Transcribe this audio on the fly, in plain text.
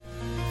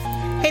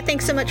Hey,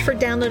 thanks so much for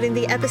downloading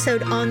the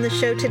episode. On the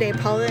show today,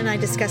 Paula and I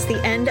discuss the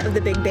end of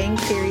the Big Bang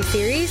Theory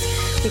series.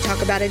 We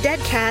talk about a dead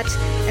cat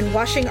and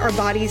washing our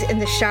bodies in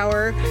the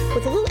shower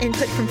with a little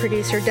input from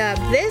producer Dub.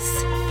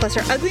 This, plus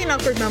our ugly and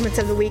awkward moments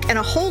of the week, and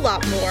a whole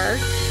lot more.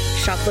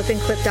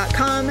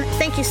 Shopliftingclip.com.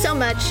 Thank you so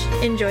much.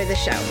 Enjoy the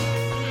show.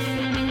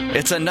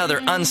 It's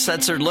another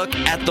uncensored look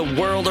at the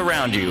world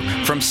around you,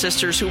 from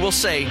sisters who will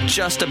say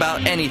just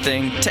about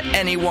anything to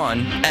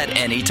anyone at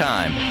any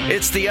time.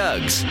 It's the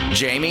Uggs.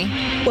 Jamie?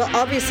 Well,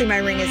 obviously my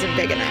ring isn't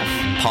big enough.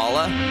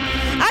 Paula?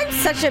 I'm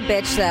such a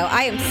bitch, though.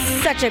 I am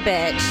such a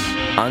bitch.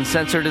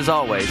 Uncensored as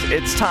always,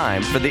 it's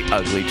time for the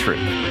ugly truth.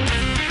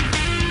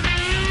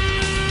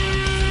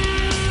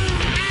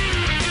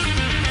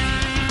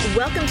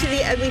 Welcome to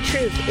The Ugly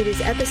Truth. It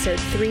is episode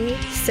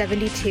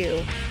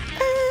 372.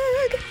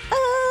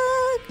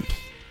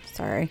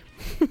 Sorry.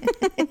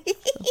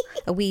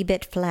 A wee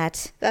bit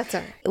flat. That's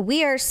all right.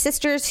 We are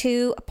Sisters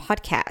Who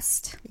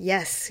podcast.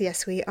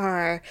 Yes, we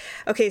are.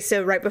 Okay,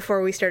 so right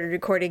before we started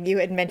recording, you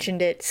had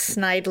mentioned it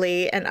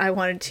snidely, and I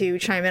wanted to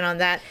chime in on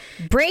that.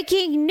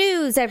 Breaking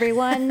news,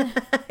 everyone.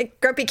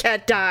 Grumpy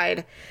Cat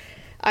died.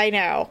 I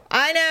know.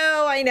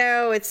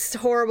 It's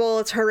horrible.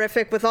 It's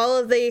horrific. With all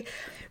of the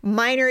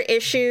minor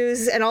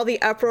issues and all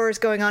the uproars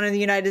going on in the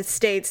United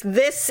States,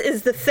 this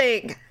is the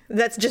thing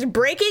that's just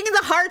breaking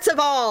the hearts of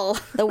all.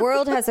 The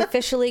world has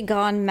officially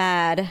gone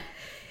mad.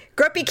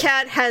 Grumpy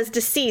Cat has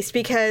deceased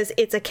because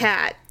it's a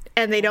cat,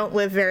 and they don't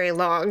live very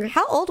long.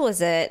 How old was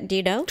it? Do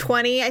you know?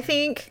 20, I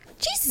think.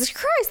 Jesus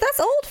Christ,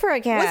 that's old for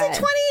a cat. Was it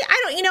 20?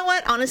 I don't, you know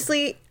what?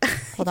 Honestly,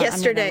 Hold on,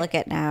 yesterday. I'm gonna look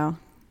at now.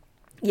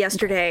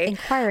 Yesterday.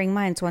 Inquiring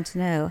minds want to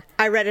know.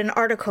 I read an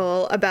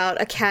article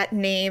about a cat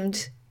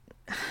named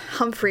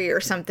Humphrey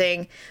or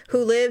something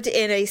who lived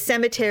in a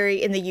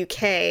cemetery in the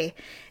UK.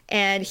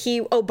 And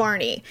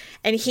Barney.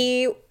 And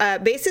he,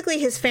 basically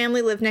his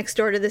family lived next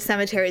door to the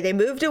cemetery. They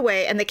moved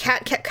away and the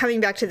cat kept coming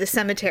back to the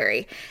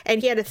cemetery.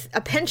 And he had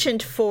a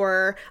penchant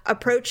for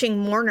approaching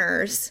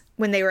mourners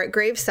when they were at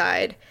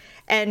graveside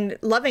and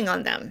loving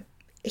on them.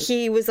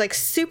 He was like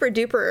super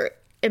duper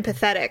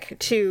empathetic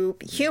to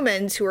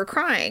humans who were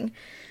crying.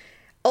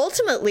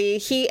 Ultimately,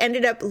 he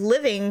ended up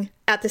living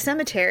at the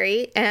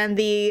cemetery, and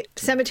the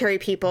cemetery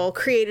people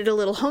created a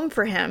little home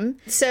for him.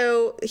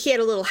 So he had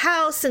a little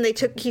house, and they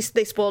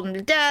spoiled him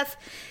to death.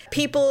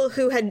 People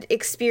who had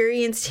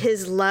experienced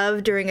his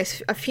love during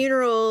a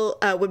funeral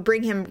would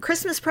bring him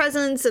Christmas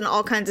presents and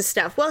all kinds of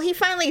stuff. Well, he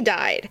finally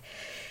died,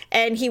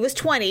 and he was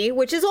 20,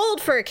 which is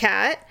old for a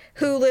cat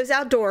who lives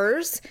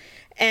outdoors.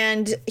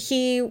 And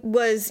he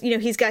was, he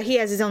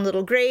has his own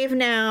little grave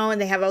now, and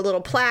they have a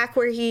little plaque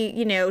where he,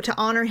 to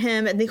honor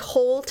him. And the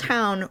whole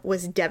town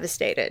was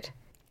devastated.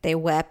 They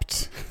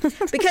wept.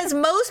 Because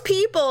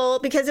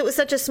because it was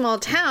such a small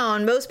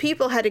town, most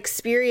people had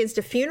experienced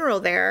a funeral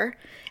there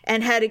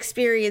and had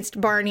experienced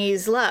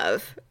Barney's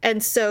love.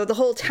 And so the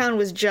whole town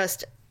was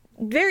just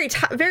very,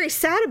 very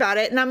sad about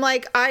it. And I'm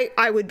like,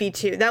 I would be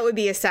too. That would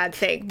be a sad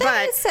thing.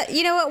 But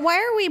you know what? Why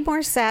are we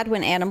more sad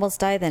when animals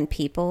die than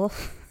people?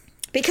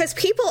 Because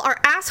people are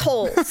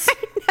assholes. I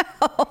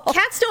know.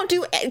 Cats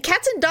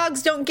and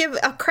dogs don't give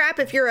a crap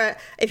if you're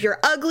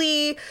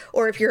ugly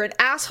or if you're an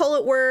asshole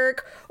at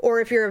work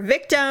or if you're a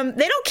victim.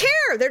 They don't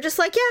care. They're just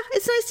like, yeah,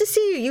 it's nice to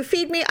see you. You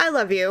feed me. I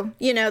love you.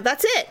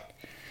 That's it.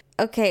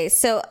 Okay,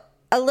 so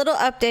a little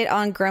update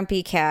on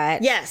Grumpy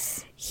Cat.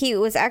 Yes. He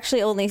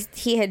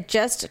had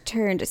just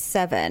turned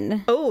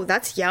 7. Oh,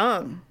 that's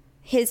young.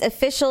 His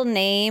official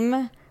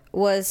name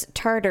was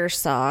Tartar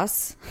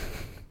Sauce.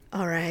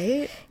 All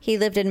right. He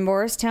lived in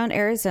Morristown,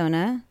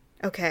 Arizona.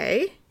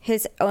 Okay.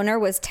 His owner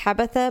was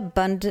Tabitha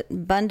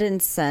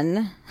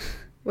Bundenson.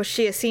 Was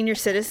she a senior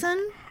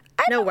citizen?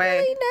 I don't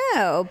really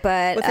know,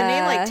 but with a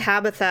name like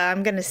Tabitha,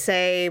 I'm going to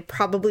say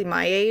probably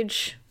my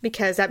age,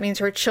 because that means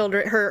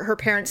her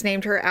parents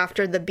named her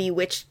after the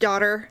bewitched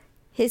daughter.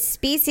 His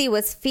species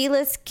was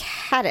Felis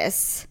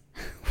catus,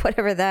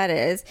 whatever that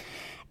is.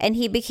 And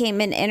he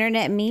became an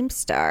internet meme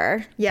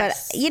star.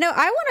 Yes. But,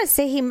 I want to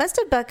say he must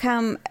have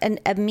become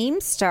a meme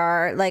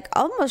star like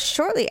almost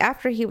shortly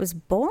after he was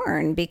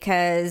born,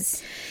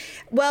 because...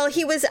 Well,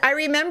 I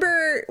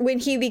remember when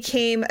he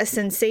became a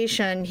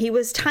sensation, he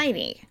was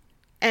tiny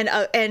and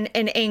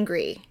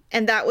angry.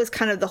 And that was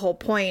kind of the whole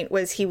point,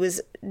 was he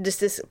was just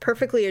this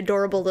perfectly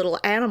adorable little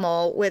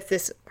animal with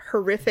this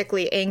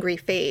horrifically angry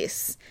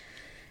face.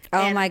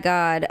 Oh my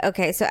God.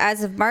 Okay, so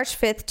as of March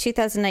 5th,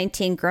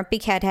 2019, Grumpy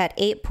Cat had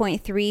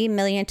 8.3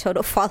 million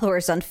total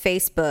followers on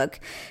Facebook,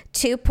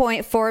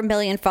 2.4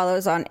 million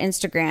followers on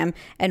Instagram,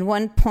 and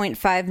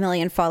 1.5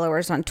 million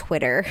followers on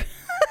Twitter.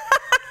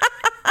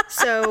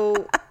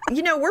 So,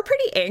 we're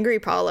pretty angry,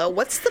 Paula.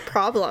 What's the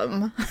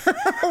problem?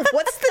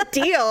 What's the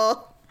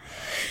deal?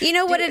 You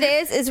know what it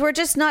is we're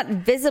just not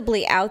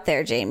visibly out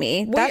there,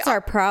 Jamie. That's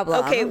our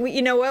problem. Okay,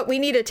 you know what? We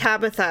need a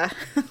Tabitha.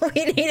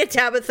 We need a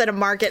Tabitha to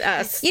market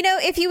us. You know,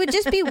 if you would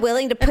just be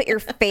willing to put your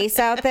face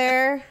out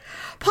there,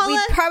 Paula,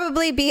 we'd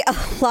probably be a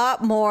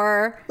lot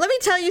more, let me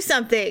tell you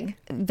something.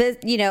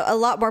 A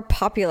lot more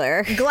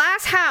popular.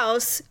 Glass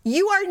House,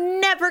 you are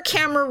never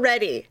camera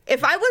ready.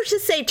 If I were to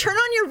say, turn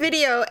on your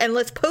video and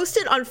let's post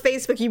it on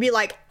Facebook, you'd be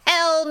like,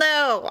 hell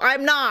no,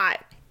 I'm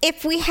not.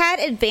 If we had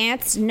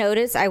advanced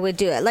notice, I would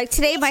do it. Like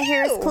today, my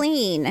hair is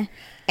clean,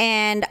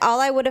 and all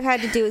I would have had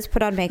to do is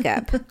put on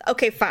makeup.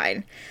 Okay,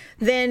 fine.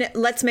 Then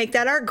let's make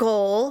that our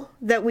goal,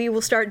 that we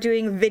will start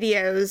doing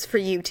videos for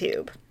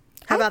YouTube.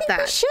 How about that?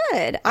 We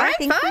should. All I right,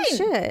 think fine. we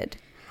should.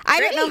 I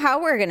don't know Great.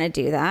 how we're going to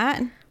do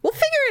that. We'll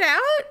figure it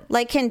out.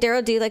 Like, can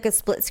Daryl do like a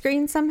split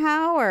screen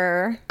somehow,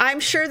 or I'm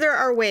sure there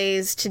are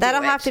ways to do it.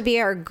 that'll have to be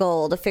our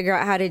goal to figure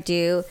out how to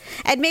do.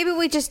 And maybe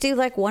we just do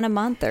like one a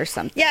month or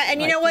something. Yeah,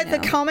 and you know what? The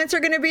comments are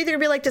going to be, they're going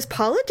to be like, does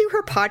Paula do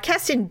her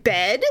podcast in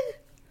bed?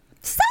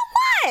 So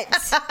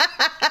what?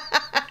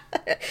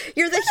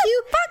 You're the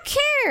Hugh. Fuck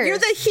cares. You're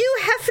the Hugh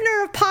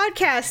Hefner of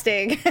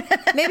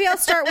podcasting. Maybe I'll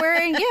start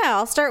wearing. Yeah,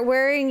 I'll start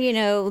wearing.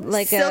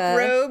 Like silk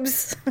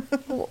robes,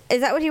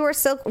 Is that what he wore?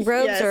 Silk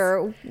robes, Yes.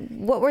 or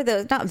what were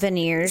those? Not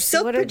veneers.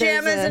 silk What are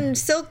pajamas, those, and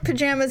silk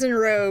pajamas and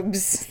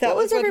robes. That what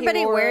was he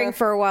everybody wore. wearing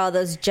for a while?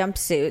 Those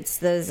jumpsuits.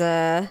 Those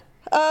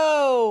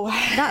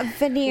Oh, not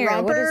veneer.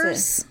 rompers. What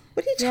is it?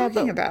 What are you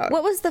talking about?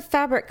 What was the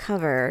fabric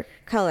color?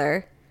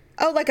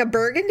 Oh, like a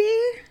burgundy?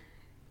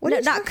 What No, are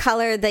you not talking-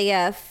 color.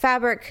 The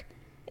fabric.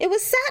 It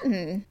was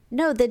satin.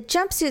 No, the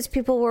jumpsuits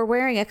people were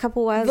wearing a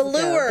couple whiles ago.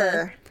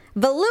 Velour.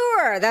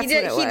 Velour. That's He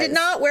did. what it was. He did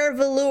not wear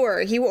velour.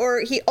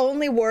 He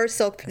only wore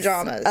silk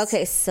pajamas.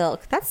 Okay,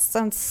 silk. That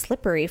sounds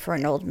slippery for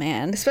an old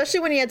man. Especially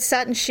when he had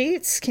satin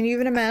sheets. Can you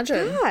even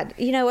imagine? God,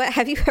 you know what?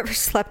 Have you ever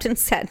slept in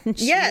satin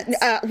sheets?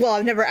 Yeah. Well,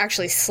 I've never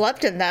actually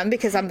slept in them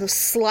because I'm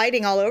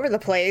sliding all over the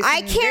place. I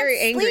I'm can't very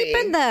angry. sleep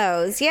in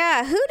those.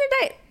 Yeah, who did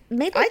I?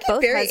 Maybe I get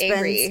both very husbands.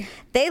 angry.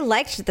 They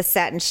liked the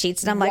satin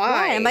sheets, and I'm like,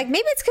 Why? why? I'm like,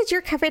 maybe it's because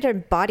you're covered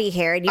in body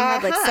hair and you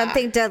have like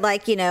something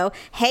to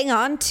hang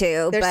on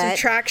to. There's some but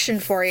traction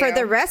for you. for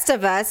the rest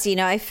of us,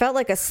 I felt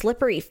like a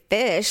slippery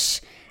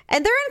fish,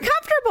 and they're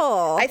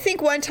uncomfortable. I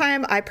think one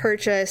time I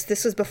purchased,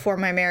 this was before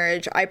my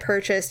marriage,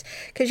 because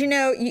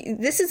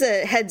this is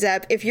a heads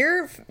up. If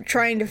you're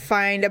trying to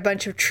find a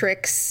bunch of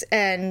tricks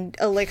and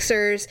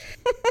elixirs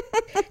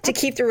to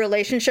keep the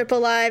relationship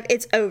alive,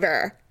 it's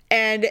over.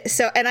 And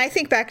I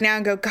think back now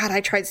and go, God, I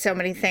tried so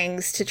many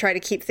things to try to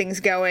keep things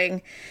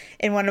going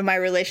in one of my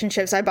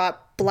relationships. I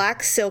bought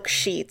black silk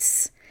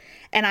sheets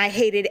and I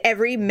hated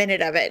every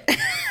minute of it.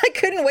 I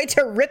couldn't wait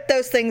to rip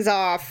those things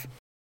off.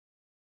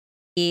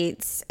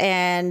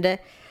 And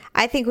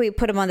I think we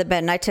put them on the bed,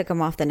 and I took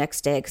them off the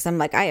next day because I'm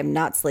like, I am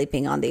not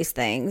sleeping on these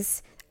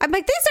things. I'm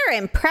like, these are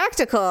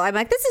impractical. I'm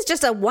like, this is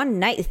just a one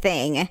night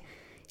thing.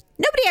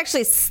 Nobody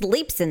actually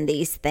sleeps in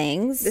these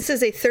things. This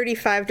is a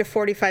 35 to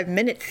 45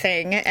 minute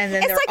thing, and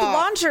then It's they're like off.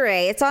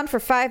 lingerie. It's on for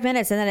 5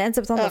 minutes, and then it ends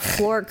up on the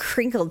floor,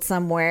 crinkled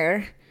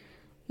somewhere.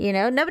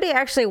 Nobody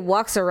actually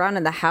walks around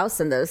in the house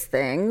in those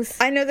things.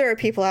 I know there are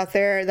people out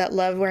there that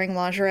love wearing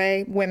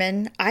lingerie.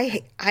 Women, I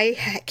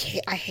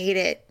hate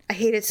it. I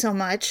hate it so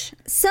much.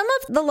 Some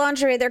of the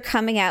lingerie they're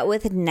coming out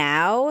with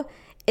now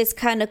is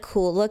kind of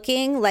cool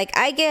looking. Like,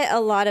 I get a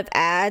lot of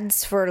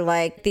ads for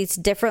like these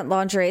different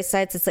lingerie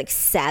sites. It's like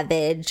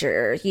Savage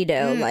or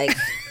like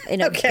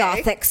Okay.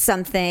 Gothic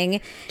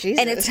something. Jesus.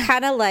 And it's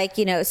kind of like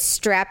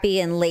strappy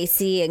and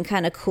lacy and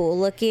kind of cool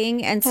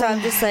looking. And so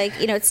I'm just like,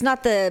 it's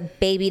not the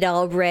baby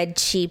doll red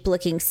cheap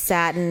looking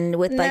satin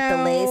with like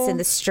the lace and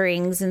the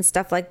strings and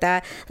stuff like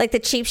that, like the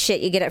cheap shit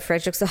you get at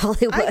Fredericks of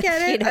Hollywood. I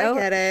get it. I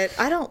get it.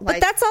 I don't like.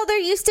 But that's all there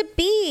used to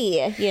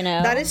be.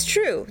 That is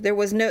true. There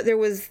was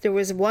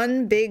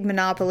one big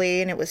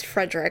monopoly, and it was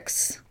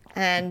Fredericks.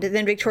 And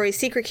then Victoria's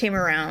Secret came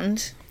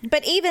around.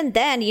 But even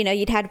then,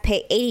 you'd had to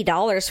pay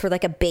 $80 for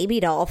like a baby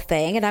doll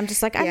thing. And I'm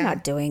just like, I'm Yeah.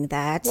 not doing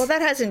that. Well,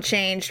 that hasn't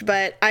changed,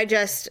 but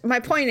my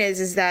point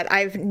is that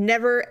I've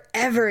never,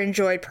 ever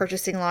enjoyed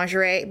purchasing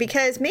lingerie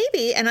because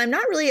maybe, and I'm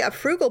not really a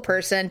frugal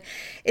person,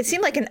 it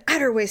seemed like an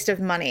utter waste of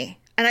money.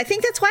 And I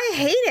think that's why I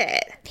hate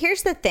it.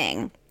 Here's the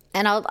thing.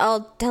 And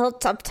I'll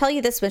tell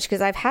you this much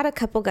because I've had a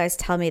couple guys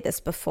tell me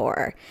this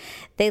before.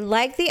 They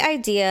like the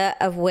idea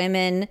of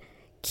women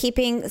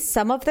keeping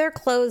some of their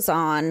clothes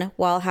on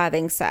while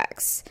having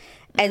sex.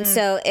 And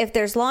so if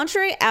there's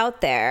lingerie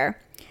out there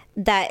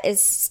that is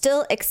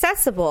still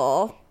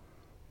accessible,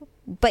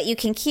 but you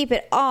can keep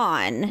it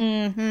on,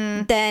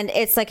 then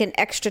it's like an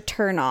extra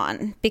turn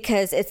on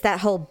because it's that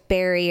whole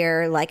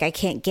barrier, like I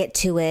can't get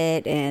to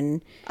it,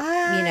 and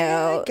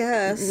I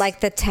guess.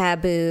 like the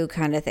taboo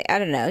kind of thing. I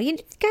don't know. You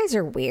guys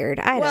are weird.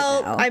 I don't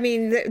know. Well, I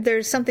mean,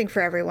 there's something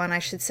for everyone, I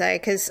should say,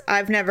 because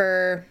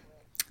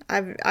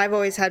I've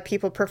always had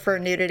people prefer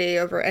nudity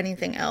over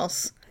anything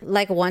else.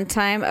 Like one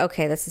time,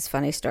 okay, this is a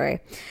funny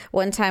story.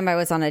 One time I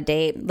was on a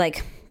date,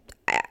 like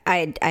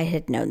I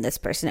had known this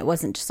person. It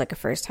wasn't just like a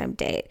first time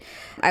date.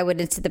 I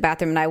went into the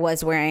bathroom and I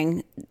was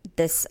wearing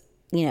this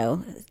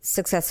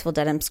successful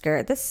denim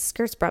skirt. This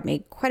skirt's brought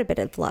me quite a bit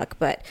of luck,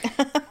 but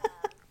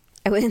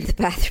I went in the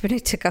bathroom and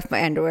I took off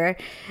my underwear,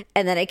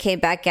 and then I came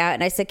back out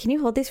and I said, "Can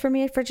you hold these for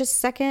me for just a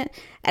second?"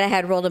 And I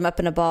had rolled them up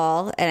in a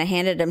ball and I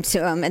handed them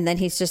to him, and then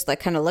he's just like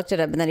kind of looked at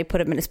them and then he put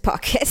them in his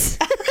pocket.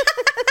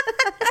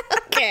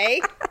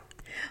 Okay.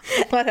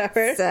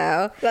 Whatever.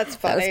 So that's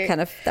funny.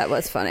 That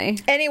was funny.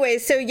 Anyway,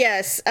 so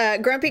yes,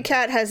 Grumpy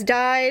Cat has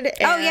died.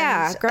 And oh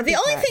yeah. The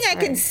only thing I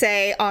can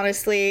say,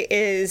 honestly,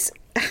 is,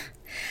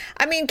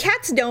 I mean,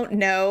 cats don't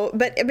know,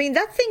 but I mean,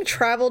 that thing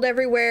traveled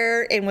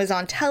everywhere and was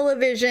on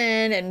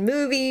television and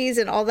movies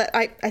and all that.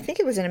 I think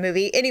it was in a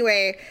movie.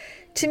 Anyway,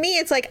 to me,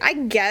 it's like, I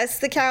guess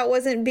the cat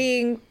wasn't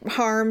being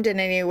harmed in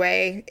any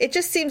way. It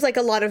just seems like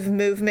a lot of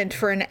movement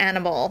for an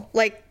animal.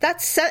 Like,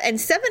 and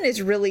 7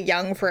 is really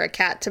young for a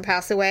cat to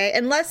pass away,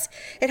 unless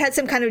it had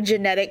some kind of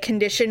genetic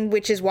condition,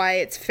 which is why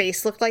its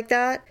face looked like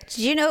that. Did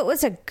you know it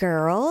was a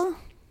girl?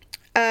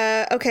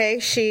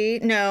 Okay,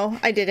 no,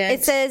 I didn't.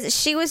 It says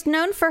she was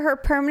known for her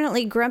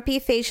permanently grumpy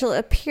facial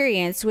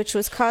appearance, which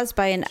was caused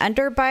by an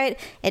underbite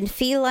and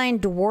feline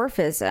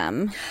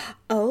dwarfism.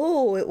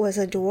 Oh, it was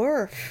a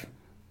dwarf.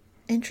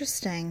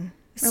 Interesting.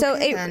 So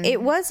Okay,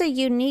 it was a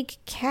unique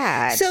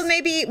cat. So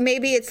maybe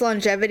its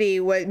longevity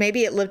was,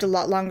 maybe it lived a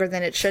lot longer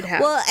than it should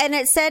have. Well, and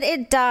it said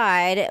it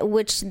died,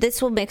 which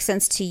this will make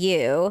sense to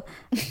you.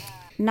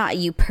 Not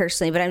you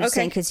personally, but I'm just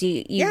saying because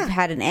you've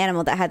had an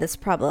animal that had this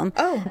problem.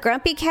 Oh.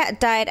 Grumpy Cat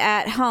died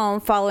at home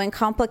following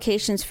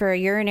complications for a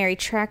urinary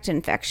tract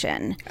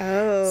infection.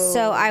 Oh.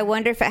 So I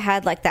wonder if it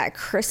had like that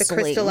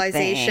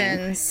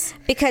crystallizations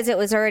thing, because it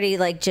was already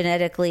like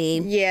genetically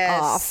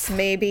off.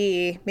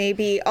 Maybe.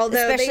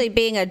 Although especially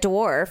being a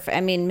dwarf, I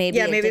mean, maybe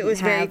it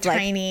was very have,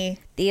 tiny.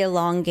 Like, the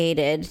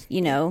elongated,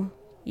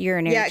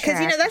 urinary tract. Yeah,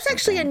 because that's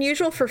actually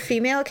unusual for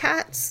female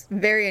cats.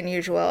 Very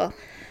unusual.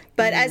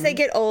 But as they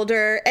get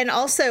older, and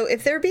also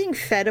if they're being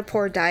fed a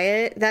poor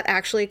diet, that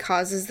actually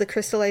causes the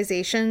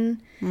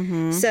crystallization.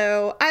 Mm-hmm.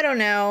 So I don't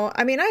know.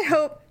 I mean,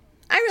 I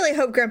really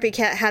hope Grumpy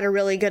Cat had a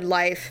really good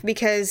life,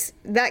 because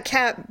that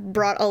cat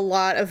brought a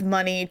lot of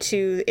money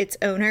to its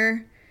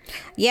owner.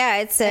 Yeah,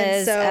 it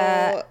says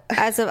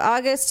as of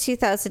August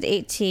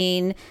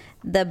 2018,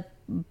 the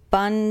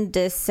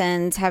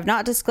Bundesens have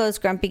not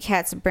disclosed Grumpy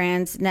Cat's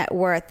brand's net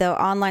worth, though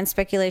online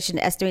speculation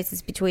estimates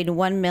it's between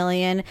 $1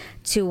 million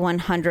to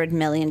 $100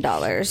 million.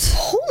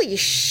 Holy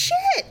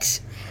shit!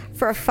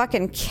 For a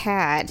fucking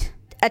cat.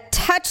 A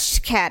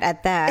touched cat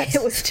at that.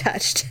 It was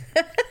touched.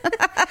 All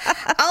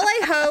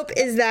I hope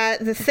is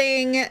that the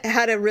thing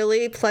had a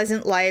really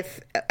pleasant life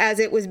as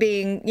it was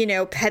being,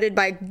 petted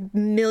by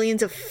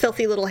millions of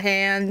filthy little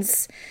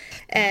hands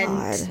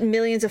and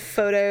millions of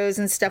photos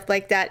and stuff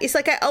like that. It's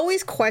like, I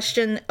always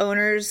question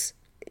owners.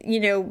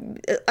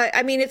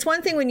 I mean, it's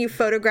one thing when you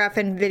photograph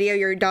and video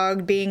your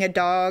dog being a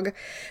dog,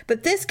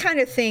 but this kind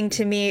of thing,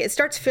 to me, it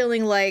starts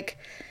feeling like,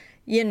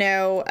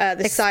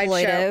 the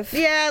sideshow.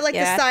 Yeah, like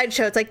the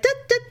sideshow. It's like, come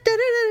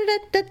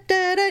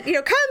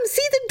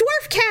see the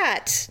dwarf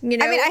cat. I mean,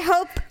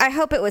 I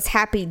hope it was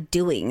happy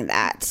doing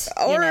that.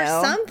 Or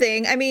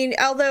something. I mean,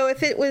 although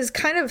if it was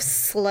kind of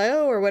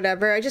slow or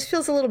whatever, it just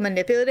feels a little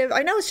manipulative.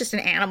 I know it's just an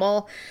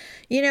animal.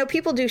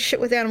 People do shit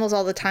with animals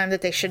all the time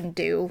that they shouldn't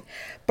do.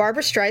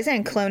 Barbra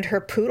Streisand cloned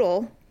her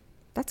poodle.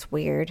 That's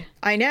weird.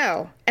 I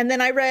know. And then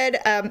I read,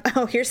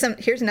 here's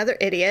another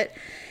idiot.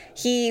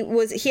 He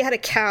had a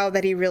cow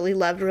that he really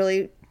loved,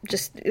 it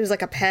was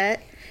like a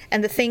pet,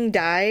 and the thing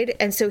died,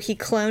 and so he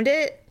cloned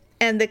it,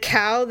 and the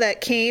cow that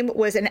came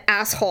was an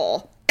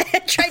asshole.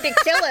 It tried to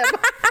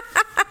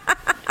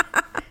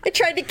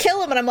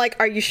kill him. And I'm like,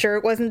 are you sure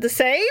it wasn't the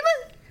same?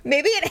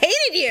 Maybe it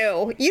hated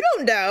you. You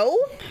don't know.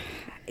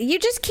 You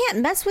just can't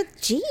mess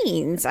with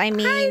genes. I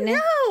mean, I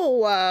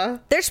know.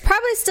 There's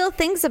probably still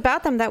things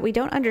about them that we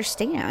don't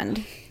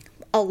understand.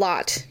 A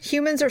lot.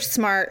 Humans are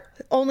smart.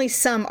 Only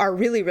some are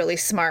really, really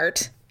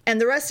smart.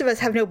 And the rest of us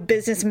have no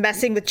business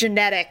messing with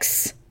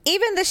genetics.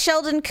 Even the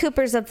Sheldon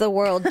Coopers of the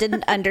world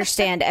didn't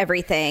understand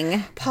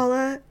everything.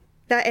 Paula,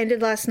 that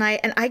ended last night,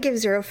 and I give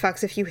zero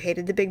fucks if you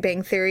hated The Big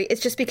Bang Theory.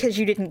 It's just because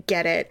you didn't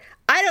get it.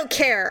 I don't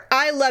care.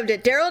 I loved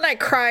it. Daryl and I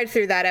cried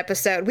through that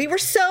episode. We were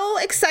so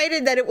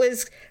excited that it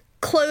was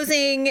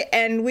closing,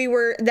 and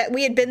that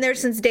we had been there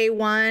since day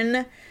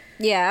one.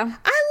 Yeah.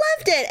 I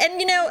loved it.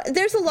 And,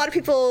 there's a lot of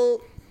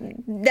people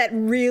that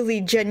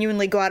really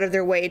genuinely go out of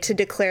their way to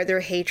declare their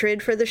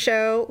hatred for the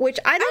show, which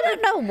I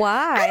don't know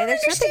why. I don't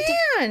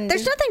understand.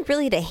 There's nothing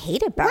really to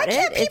hate about it. Why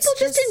can't people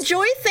just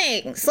enjoy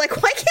things?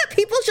 Like, why can't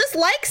people just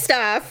like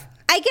stuff?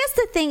 I guess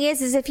the thing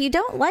is if you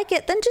don't like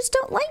it, then just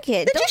don't like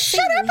it. Then just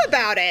shut up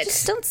about it.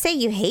 Just don't say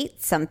you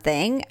hate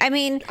something. I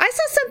mean, I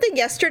saw something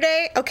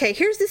yesterday. Okay,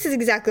 this is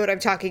exactly what I'm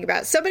talking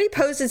about. Somebody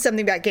posted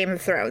something about Game of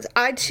Thrones.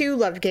 I too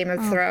loved Game of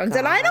Thrones. God.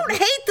 And I don't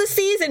hate the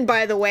season,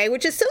 by the way,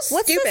 which is so stupid.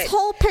 What's this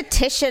whole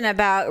petition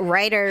about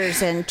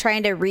writers and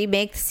trying to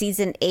remake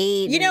season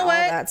 8 and all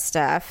that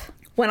stuff?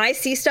 When I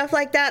see stuff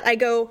like that, I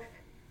go,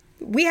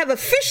 we have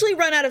officially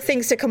run out of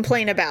things to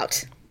complain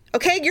about.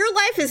 Okay, your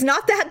life is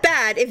not that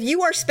bad if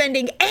you are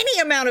spending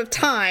any amount of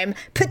time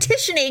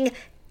petitioning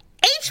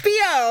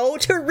HBO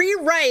to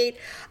rewrite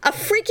a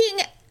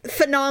freaking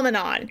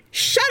phenomenon.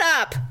 Shut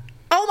up.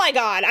 Oh my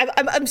God,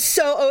 I'm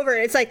so over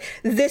it. It's like,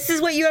 this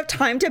is what you have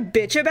time to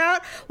bitch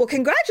about? Well,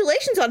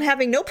 congratulations on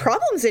having no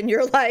problems in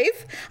your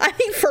life. I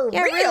mean, for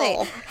real.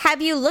 Really.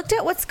 Have you looked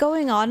at what's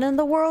going on in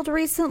the world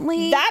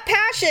recently? That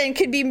passion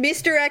could be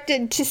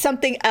misdirected to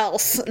something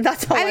else.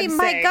 That's all I'm saying.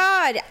 My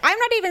God, I'm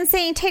not even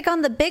saying take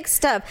on the big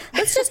stuff.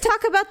 Let's just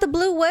talk about the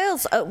blue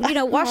whales,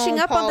 washing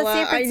up Paula, on the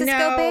San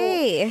Francisco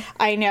Bay.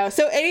 I know.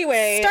 So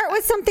anyway. Start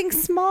with something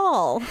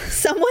small.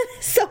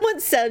 Someone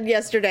said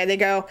yesterday, they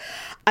go,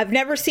 I've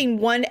never seen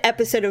one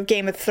episode of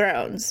Game of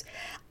Thrones.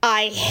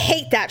 I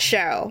hate that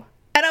show.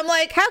 And I'm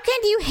like, how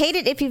can you hate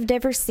it if you've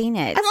never seen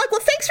it? I'm like,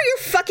 well, thanks for your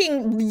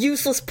fucking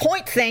useless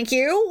point, thank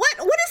you.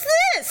 What is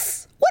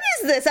this? What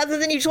is this other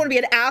than you just want to be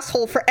an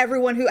asshole for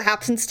everyone who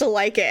happens to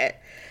like it?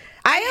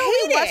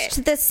 I only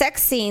watched the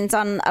sex scenes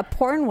on a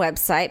porn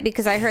website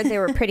because I heard they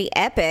were pretty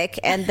epic.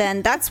 And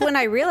then that's when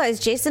I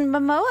realized Jason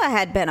Momoa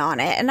had been on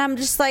it. And I'm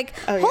just like,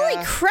 holy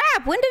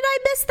crap, when did I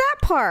miss that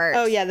part?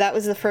 Oh, yeah, that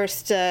was the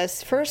first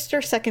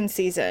or second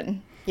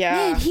season. Yeah.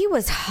 Man, he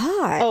was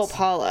hot. Oh,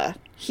 Paula.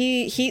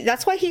 He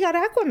that's why he got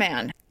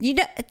Aquaman. You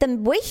know, the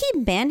way he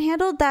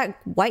manhandled that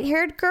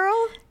white-haired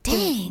girl?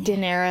 Dang.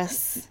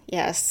 Daenerys.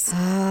 Yes.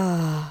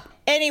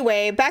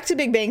 Anyway, back to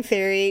Big Bang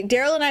Theory.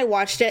 Daryl and I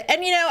watched it.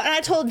 And, and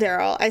I told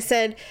Daryl, I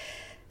said,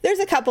 there's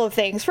a couple of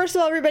things. First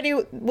of all, everybody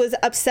was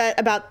upset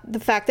about the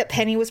fact that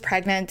Penny was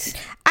pregnant.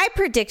 I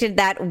predicted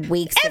that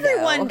weeks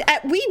ago.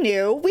 We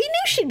knew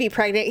she'd be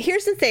pregnant.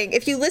 Here's the thing.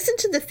 If you listen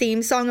to the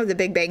theme song of The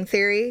Big Bang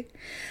Theory,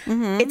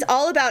 it's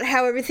all about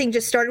how everything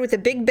just started with a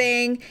big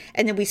bang.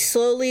 And then we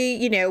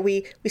slowly,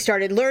 we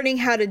started learning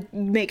how to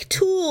make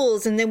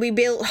tools. And then we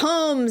built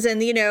homes. And,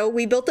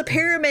 we built the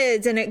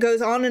pyramids. And it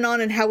goes on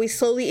and how we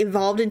slowly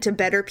evolved into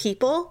better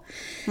people.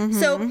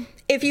 So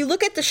if you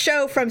look at the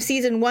show from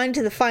season 1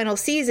 to the final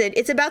season,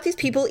 it's about these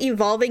people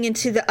evolving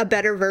into a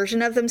better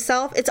version of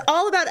themselves. It's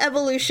all about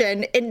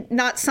evolution and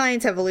not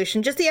science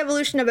evolution, just the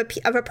evolution of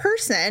a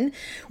person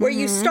where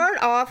you start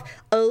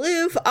off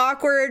aloof,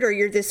 awkward, or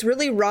you're this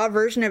really raw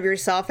version of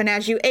yourself. And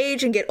as you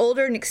age and get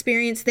older and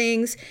experience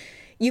things,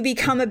 you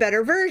become a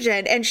better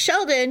version. And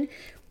Sheldon,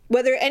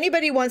 whether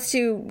anybody wants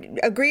to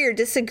agree or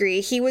disagree,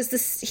 he was the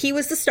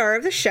star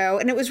of the show,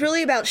 and it was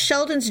really about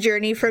Sheldon's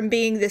journey from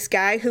being this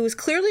guy who was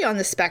clearly on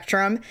the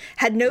spectrum,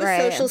 had no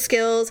social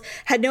skills,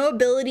 had no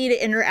ability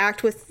to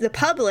interact with the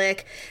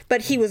public,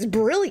 but he was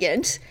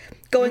brilliant,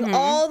 going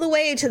all the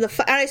way to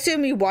I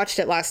assume you watched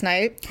it last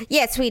night.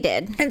 Yes, we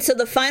did. And so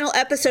the final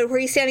episode where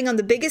he's standing on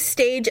the biggest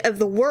stage of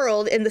the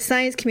world in the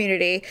science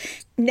community,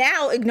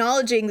 now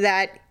acknowledging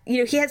that,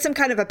 he had some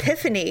kind of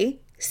epiphany,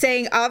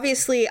 saying,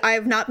 obviously, I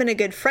have not been a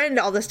good friend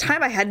all this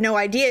time. I had no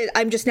idea.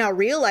 I'm just now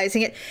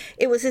realizing it.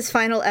 It was his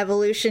final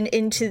evolution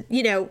into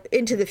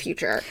the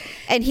future.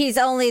 And he's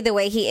only the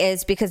way he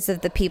is because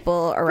of the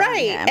people around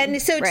him. Right.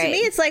 And so to me,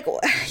 it's like,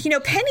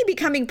 Penny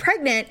becoming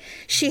pregnant,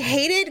 she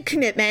hated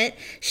commitment.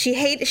 She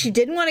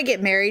didn't want to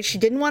get married. She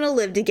didn't want to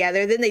live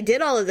together. Then they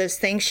did all of those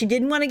things. She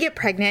didn't want to get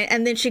pregnant.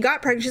 And then she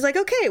got pregnant. She's like,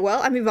 okay,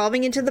 well, I'm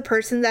evolving into the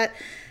person that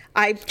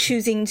I'm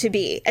choosing to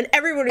be. And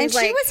everybody was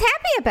like... And she was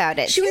happy about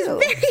it, She was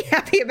very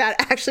happy about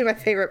it. Actually, my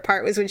favorite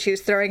part was when she was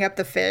throwing up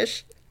the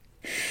fish.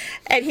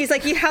 And he's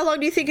like, how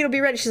long do you think it'll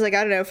be ready? She's like, I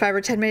don't know, 5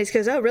 or 10 minutes. He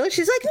goes, oh, really?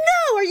 She's like,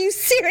 no, are you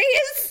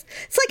serious?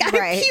 It's like,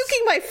 I'm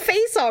puking my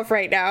face off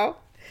right now.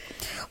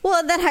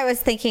 Well, then I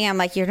was thinking, I'm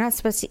like, you're not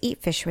supposed to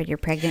eat fish when you're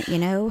pregnant,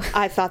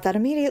 I thought that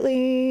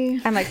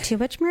immediately. I'm like, too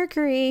much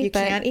mercury. You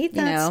can't eat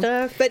that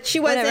stuff. But she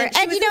wasn't.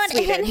 And him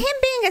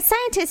being a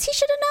scientist, he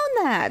should have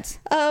known that.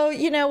 Oh,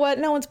 you know what?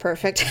 No one's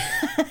perfect.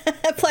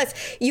 Plus,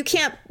 you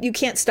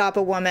can't stop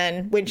a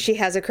woman when she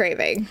has a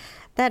craving.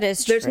 That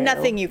is true. There's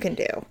nothing you can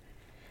do.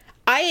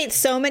 I ate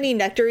so many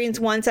nectarines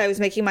once. I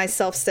was making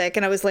myself sick,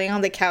 and I was laying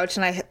on the couch,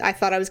 and I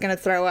thought I was going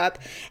to throw up,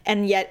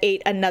 and yet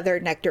ate another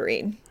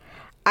nectarine.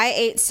 I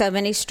ate so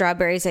many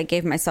strawberries I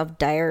gave myself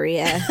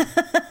diarrhea.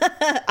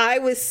 I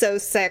was so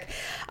sick.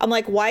 I'm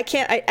like, why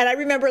can't I? And I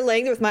remember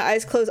laying there with my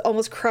eyes closed,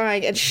 almost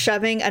crying, and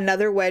shoving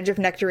another wedge of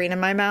nectarine in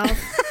my mouth.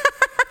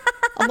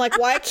 I'm like,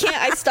 why can't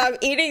I stop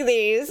eating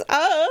these?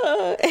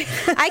 Oh.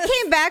 I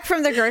came back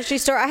from the grocery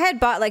store. I had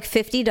bought like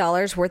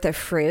 $50 worth of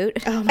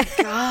fruit. Oh my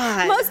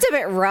God. Most of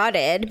it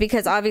rotted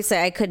because obviously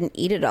I couldn't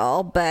eat it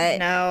all, but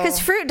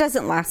because fruit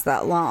doesn't last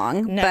that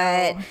long. No.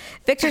 But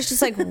Victor's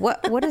just like,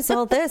 what is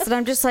all this? And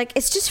I'm just like,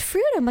 it's just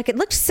fruit. I'm like, it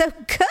looks so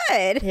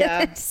good.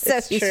 Yeah,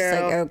 so he's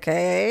just like,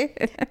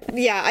 okay.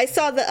 Yeah, I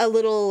saw a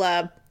little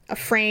a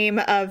frame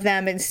of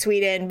them in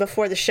Sweden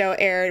before the show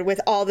aired with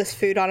all this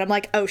food on. I'm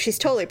like, oh, she's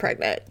totally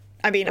pregnant.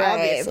 I mean,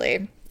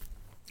 obviously.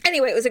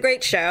 Anyway, it was a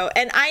great show.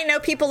 And I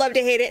know people love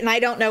to hate it, and I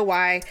don't know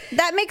why.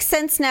 That makes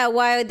sense now,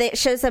 why it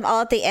shows them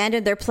all at the end,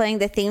 and they're playing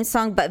the theme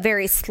song, but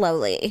very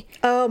slowly.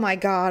 Oh, my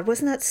God.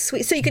 Wasn't that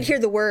sweet? So you could hear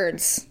the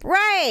words.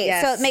 Right.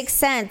 Yes. So it makes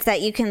sense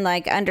that you can,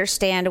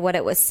 understand what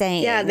it was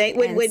saying. Yeah,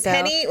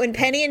 when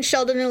Penny and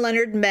Sheldon and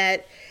Leonard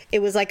met, It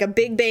was like a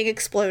big bang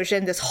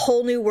explosion. This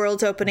whole new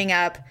world's opening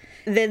up.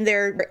 Then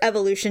their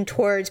evolution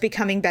towards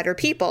becoming better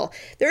people.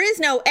 There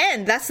is no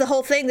end. That's the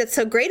whole thing that's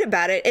so great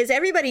about it, is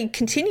everybody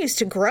continues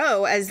to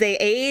grow as they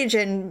age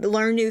and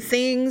learn new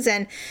things.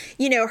 And,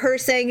 you know, her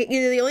saying,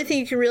 you know, the only thing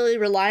you can really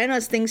rely on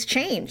is things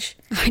change.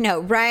 I know.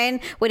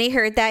 Ryan, when he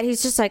heard that,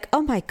 he's just like,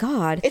 oh my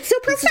God. It's so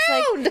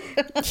profound.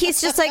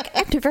 He's just like,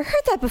 I've never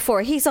heard that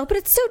before. He's like, but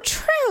it's so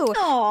true.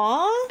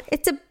 Aw.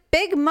 It's a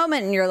big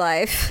moment in your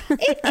life.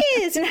 It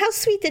is. And how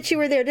sweet that you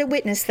were there to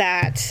witness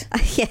that.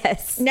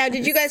 Yes. Now,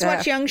 did you guys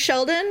watch Young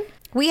Sheldon?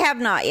 We have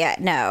not yet,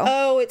 no.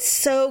 Oh, it's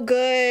so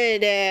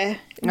good.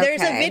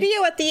 There's a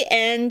video at the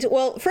end.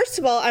 Well, first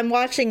of all, I'm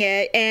watching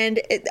it, and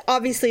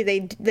obviously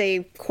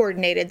they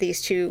coordinated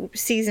these two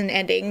season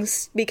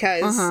endings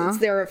because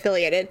they're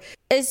affiliated.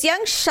 Is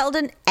Young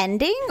Sheldon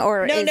ending,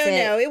 or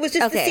No. It was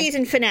just the Okay.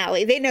 season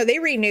finale. They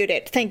renewed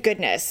it. Thank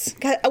goodness.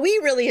 We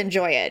really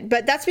enjoy it,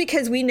 but that's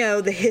because we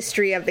know the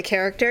history of the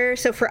character.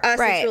 So for us,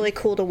 Right. it's really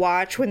cool to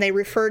watch when they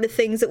refer to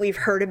things that we've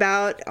heard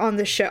about on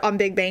the show on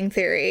Big Bang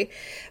Theory.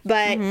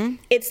 But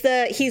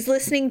he's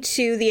listening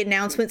to the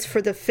announcements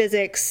for the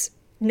physics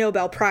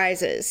Nobel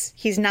Prizes.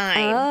 He's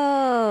 9.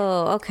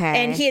 Oh,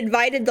 okay. And he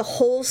invited the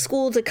whole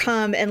school to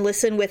come and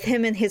listen with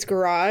him in his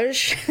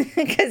garage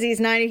because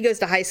he's 9 and he goes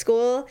to high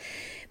school.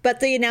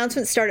 But the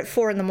announcements start at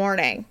 4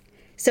 a.m.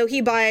 So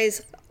he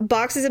buys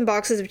boxes and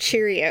boxes of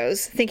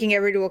Cheerios thinking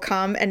everybody will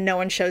come, and no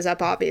one shows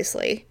up,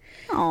 obviously.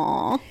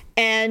 Aw.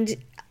 And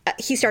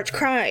he starts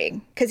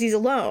crying because he's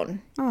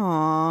alone.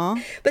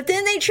 Aw. But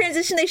then they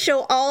transition. They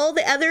show all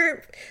the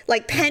other,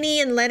 like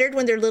Penny and Leonard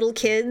when they're little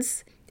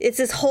kids. It's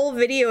this whole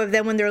video of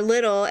them when they're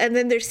little, and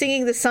then they're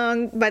singing the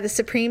song by the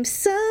Supremes,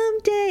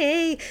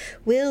 "Someday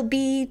We'll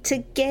Be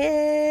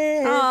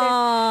Together."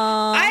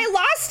 Aw. I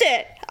lost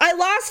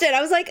it.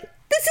 I was like,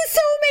 this is so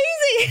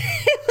amazing.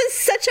 It was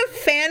such a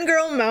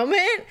fangirl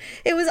moment.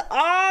 It was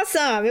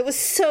awesome. It was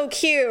so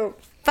cute.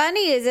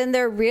 Funny is, in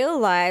their real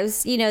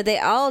lives, you know, they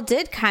all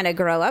did kind of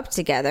grow up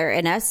together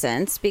in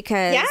essence,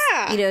 because,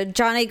 Yeah. you know,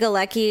 Johnny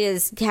Galecki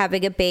is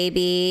having a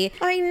baby.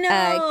 I know.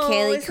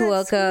 Kaylee Isn't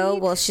that Cuoco,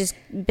 sweet? well, she's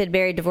been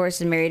married,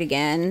 divorced, and married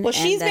again. Well,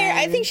 she's and married.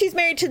 I then- think she's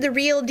married to the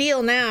real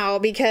deal now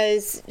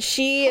because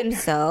she and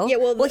So yeah.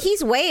 Well,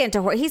 he's way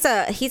into he's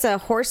a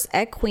horse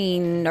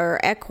equine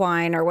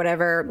or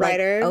whatever, like,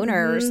 rider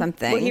owner or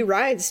something. Well, he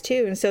rides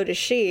too, and so does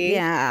she.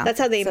 Yeah. that's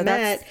how they So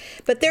met.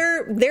 But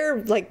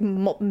they're like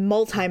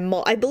multi.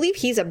 I believe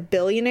he's a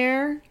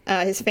billionaire.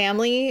 His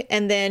family,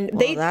 and then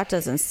well, that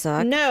doesn't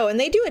suck. No, and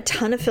they do a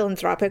ton of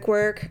philanthropic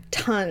work,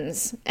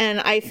 tons. And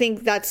I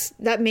think that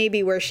may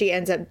be where she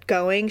ends up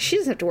going. She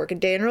doesn't have to work a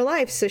day in her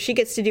life, so she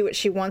gets to do what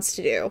she wants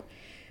to do,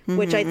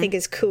 which I think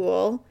is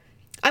cool.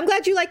 I'm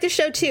glad you liked the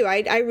show too.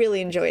 I really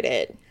enjoyed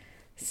it.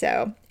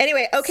 So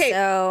anyway, okay.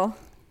 So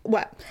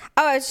What?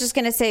 Oh, I was just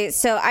going to say,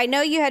 so I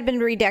know you had been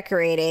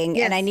redecorating,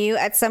 Yes. and I knew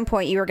at some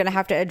point you were going to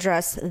have to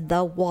address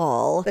the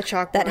wall. The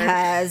chalkboard. That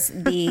has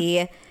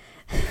the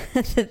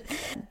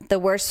the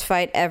worst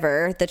fight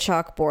ever, the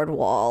chalkboard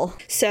wall.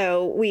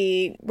 So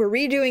we're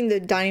redoing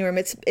the dining room.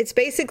 It's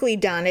basically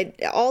done.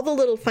 All the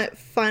little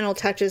final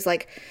touches,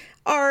 like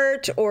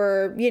art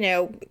or, you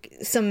know,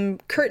 some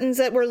curtains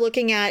that we're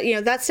looking at, you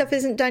know, that stuff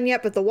isn't done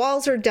yet, but the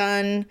walls are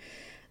done.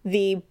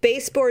 The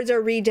baseboards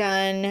are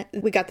redone.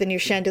 We got the new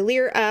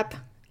chandelier up,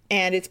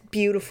 and it's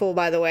beautiful,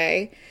 by the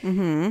way.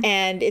 Mm-hmm.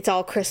 And it's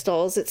all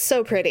crystals. It's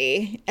so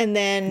pretty. And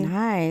then,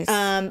 Nice.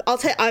 I'm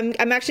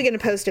actually going to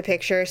post a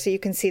picture so you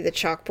can see the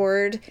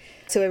chalkboard,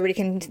 so everybody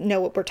can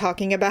know what we're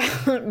talking about.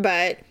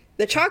 But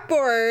the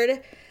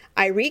chalkboard,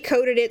 I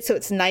recoated it so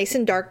it's nice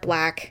and dark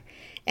black,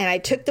 and I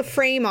took the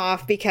frame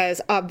off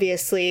because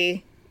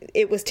obviously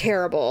it was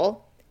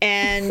terrible.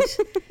 And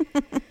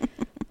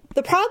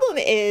the problem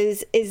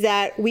is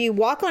that we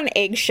walk on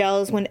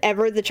eggshells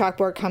whenever the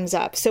chalkboard comes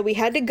up. So we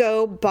had to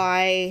go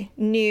buy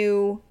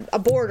a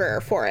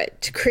border for it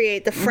to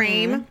create the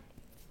frame.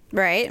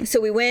 Right. So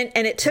we went,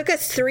 and it took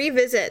us 3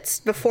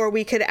 visits before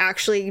we could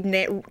actually,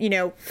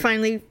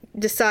 finally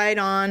decide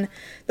on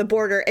the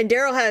border. And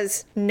Daryl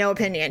has no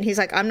opinion. He's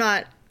like,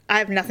 I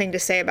have nothing to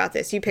say about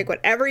this. You pick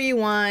whatever you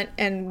want,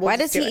 and we'll Why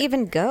just does do he it.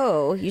 even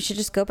go? You should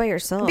just go by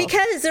yourself.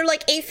 Because they're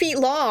like 8 feet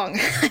long.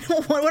 I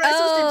don't want. What am I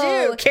supposed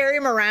to do? Carry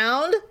them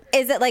around?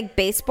 Is it like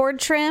baseboard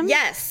trim?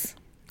 Yes.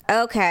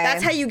 Okay.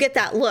 That's how you get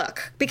that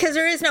look, because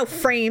there is no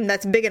frame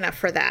that's big enough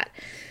for that.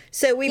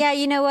 So we Yeah,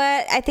 you know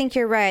what? I think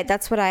you're right.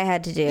 That's what I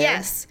had to do.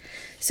 Yes.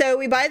 So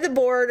we buy the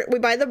board, we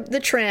buy the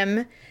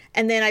trim,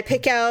 and then I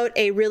pick out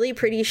a really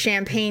pretty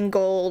champagne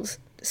gold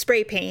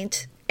spray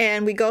paint,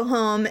 and we go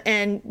home,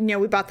 and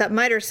we bought that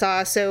miter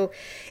saw, so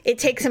it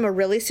takes him a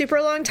really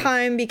super long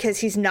time because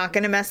he's not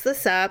going to mess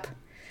this up.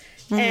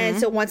 Mm-hmm. And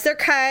so once they're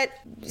cut,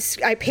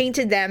 I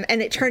painted them,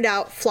 and it turned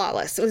out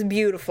flawless. It was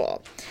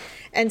beautiful.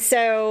 And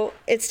so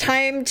it's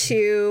time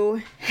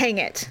to hang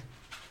it.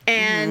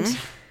 And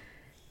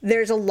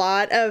there's a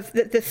lot of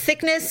the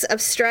thickness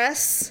of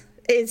stress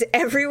is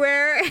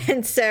everywhere.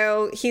 And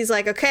so he's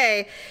like,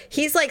 okay,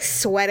 he's like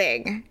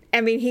sweating.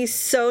 I mean, he's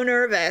so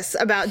nervous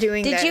about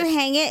doing this. Did you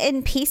hang it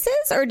in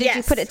pieces or did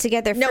you put it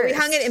together first? No, we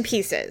hung it in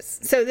pieces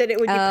so that it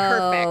would be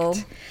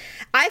perfect.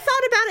 I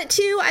thought about it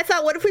too. I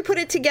thought, what if we put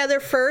it together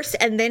first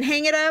and then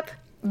hang it up?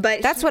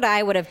 But that's what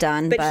I would have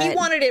done. But he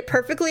wanted it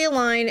perfectly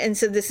aligned, and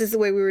so this is the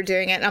way we were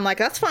doing it. And I'm like,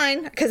 that's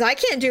fine, because I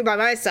can't do it by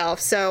myself,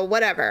 so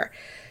whatever.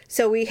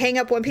 So we hang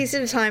up one piece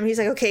at a time. He's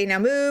like, okay, now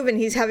move, and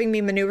he's having me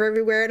maneuver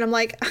everywhere. And I'm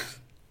like,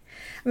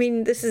 I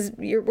mean, this is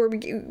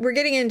we're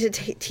getting into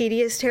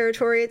tedious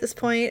territory at this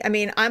point. I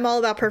mean, I'm all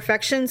about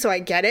perfection, so I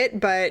get it,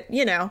 but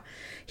you know,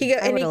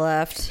 I would have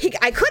left.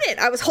 I couldn't.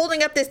 I was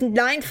holding up this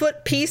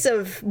 9-foot piece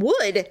of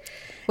wood.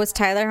 Was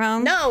Tyler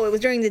home? No, it was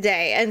during the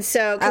day, and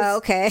so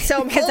okay.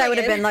 So because I would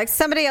have been like,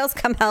 somebody else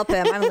come help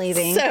him. I'm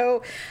leaving.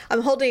 So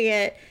I'm holding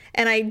it,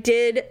 and I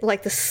did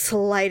like the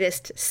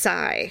slightest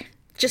sigh,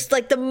 just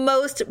like the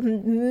most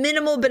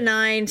minimal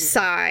benign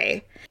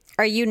sigh.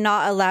 Are you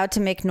not allowed to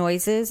make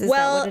noises? Is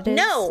that what it is?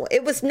 No,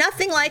 it was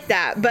nothing like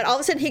that. But all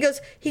of a sudden he goes,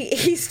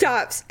 he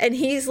stops, and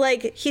he's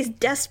like, he's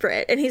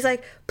desperate. And he's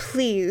like,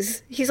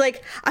 please. He's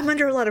like, I'm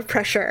under a lot of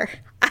pressure.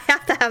 I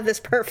have to have this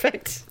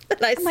perfect. And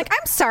I'm like,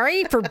 I'm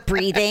sorry for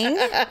breathing.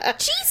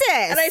 Jesus.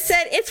 And I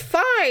said, it's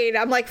fine.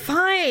 I'm like,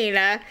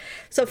 fine.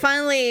 So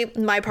finally,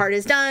 my part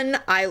is done.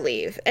 I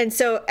leave. And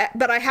so,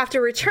 but I have to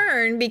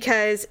return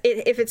because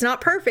if it's not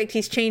perfect,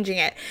 he's changing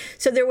it.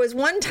 So there was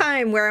one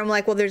time where I'm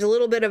like, well, there's a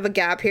little bit of a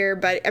gap here,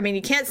 but I mean,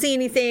 you can't see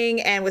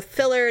anything. And with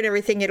filler and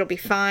everything, it'll be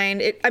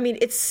fine. I mean,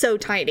 it's so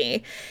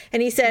tiny.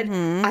 And he said,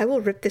 I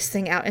will rip this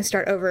thing out and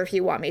start over if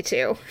you want me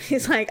to.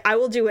 He's like, I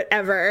will do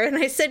whatever. And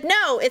I said,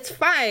 no, it's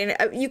fine.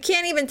 You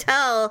can't even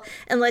tell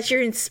unless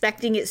you're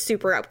inspecting it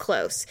super up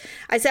close.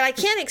 I said, I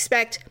can't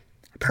expect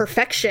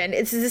perfection.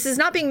 This is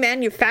not being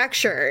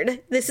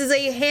manufactured. This is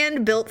a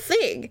hand-built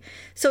thing.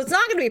 So it's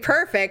not going to be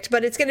perfect,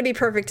 but it's going to be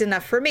perfect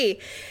enough for me.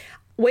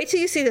 Wait till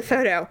you see the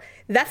photo.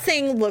 That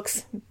thing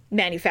looks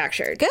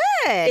manufactured. Good.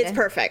 It's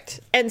perfect.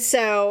 And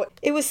so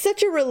it was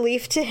such a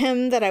relief to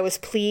him that I was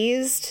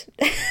pleased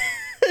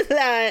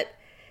that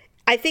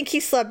I think he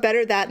slept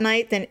better that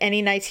night than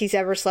any nights he's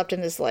ever slept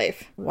in his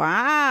life. Wow.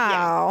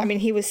 Yeah. I mean,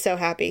 he was so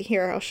happy.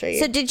 Here, I'll show you.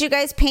 So did you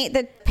guys paint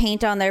the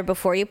paint on there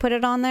before you put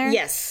it on there?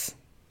 Yes.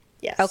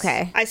 Yes.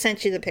 Okay. I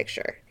sent you the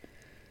picture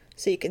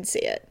so you can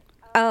see it.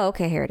 Oh,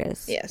 okay. Here it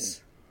is.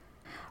 Yes.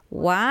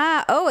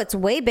 Wow. Oh, it's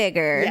way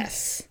bigger.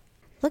 Yes.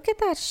 Look at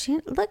that.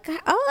 Look.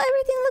 Oh,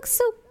 everything looks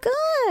so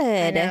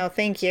good. I know.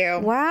 Thank you.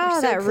 Wow.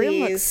 So that room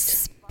pleased. looks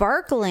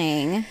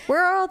sparkling.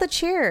 Where are all the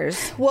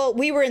chairs? Well,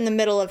 we were in the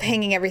middle of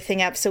hanging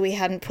everything up, so we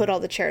hadn't put all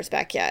the chairs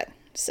back yet.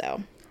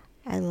 So.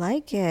 I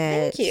like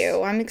it. Thank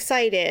you. I'm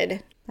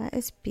excited. That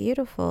is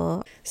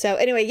beautiful. So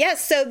anyway,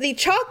 yes, so the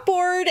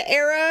chalkboard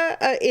era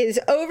is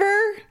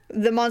over.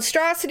 The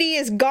monstrosity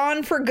is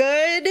gone for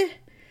good.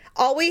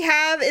 All we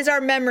have is our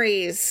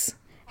memories.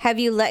 Have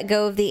you let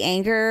go of the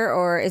anger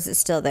or is it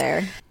still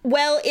there?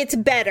 Well, it's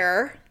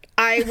better.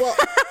 I will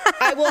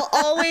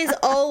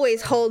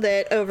always hold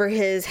it over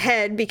his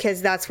head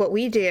because that's what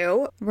we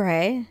do.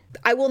 Right.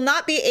 I will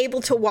not be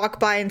able to walk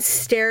by and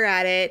stare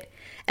at it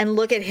and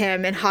look at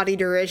him in haughty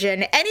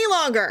derision any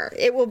longer.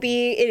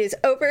 It is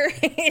over.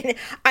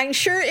 I'm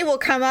sure it will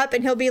come up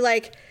and he'll be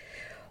like,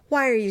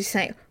 why are you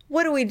saying,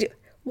 what do we do?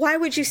 Why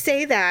would you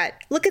say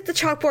that? Look at the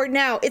chalkboard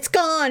now. It's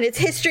gone. It's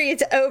history.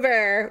 It's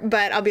over.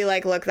 But I'll be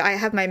like, look, I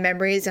have my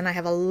memories and I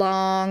have a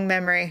long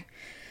memory.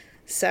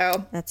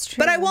 So that's true.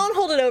 But I won't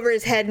hold it over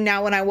his head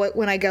now when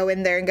I go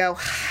in there and go,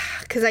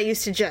 because I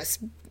used to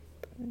just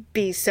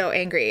be so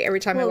angry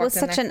every time I walked in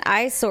there. It was such an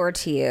eyesore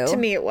to you. To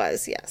me it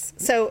was, yes.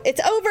 So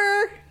it's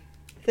over.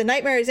 The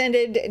nightmare has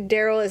ended.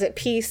 Daryl is at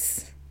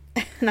peace.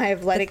 And I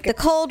have let it go. The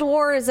Cold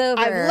War is over.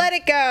 I've let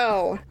it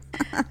go.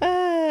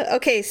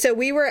 Okay, so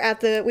it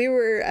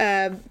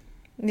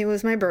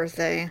was my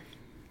birthday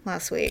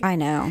last week. I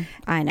know.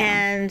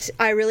 And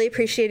I really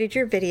appreciated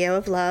your video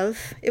of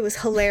love. It was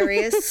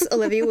hilarious.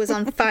 Olivia was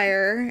on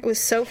fire. It was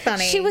so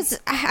funny.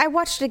 I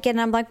watched it again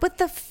and I'm like, what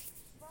the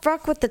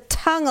fuck with the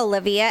tongue,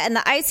 Olivia, and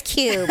the ice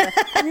cube.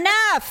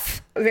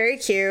 Enough. Very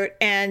cute.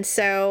 And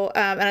so,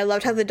 and I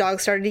loved how the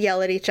dogs started to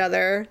yell at each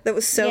other. That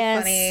was so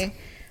funny.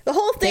 The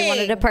whole thing. They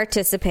wanted to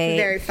participate.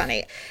 Very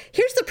funny.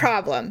 Here's the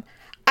problem.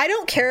 I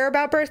don't care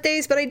about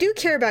birthdays, but I do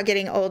care about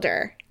getting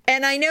older.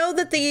 And I know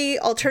that the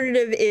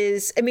alternative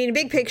is, I mean,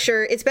 big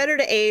picture, it's better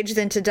to age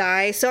than to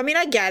die. So, I mean,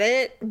 I get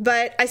it,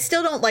 but I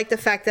still don't like the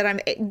fact that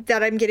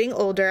I'm getting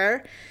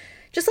older,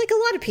 just like a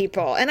lot of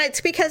people. And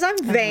it's because I'm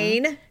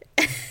vain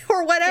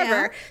or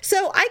whatever. Yeah.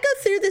 So I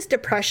go through this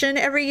depression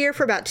every year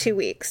for about 2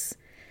 weeks.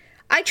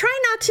 I try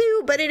not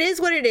to, but it is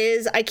what it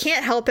is. I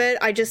can't help it.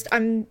 I just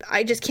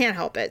can't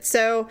help it.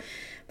 So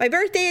my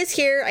birthday is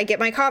here. I get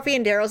my coffee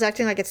and Daryl's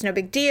acting like it's no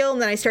big deal.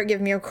 And then I start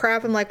giving me a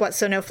crap. I'm like, what?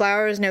 So no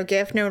flowers, no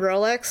gift, no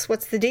Rolex?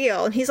 What's the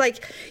deal? And he's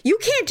like, you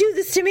can't do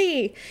this to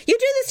me. You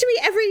do this to me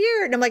every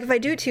year. And I'm like, if I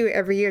do it to you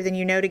every year, then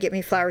you know to get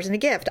me flowers and a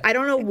gift. I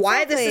don't know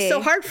why this is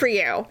so hard for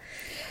you.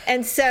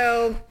 And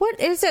so, what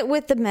is it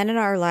with the men in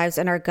our lives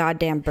and our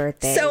goddamn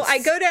birthdays? So I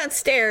go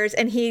downstairs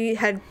and he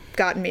had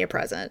gotten me a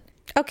present.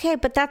 Okay,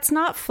 but that's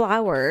not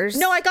flowers.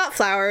 No, I got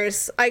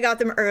flowers. I got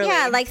them early.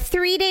 Yeah, like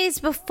 3 days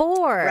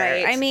before.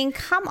 Right. I mean,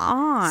 come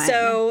on.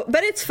 So,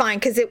 but it's fine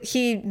because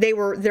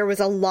there was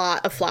a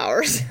lot of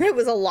flowers. It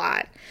was a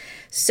lot.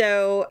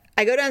 So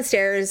I go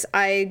downstairs.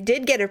 I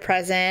did get a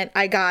present.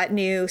 I got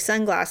new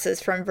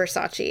sunglasses from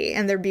Versace,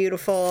 and they're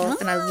beautiful,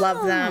 and I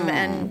love them.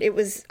 And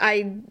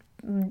I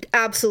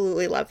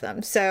absolutely love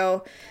them.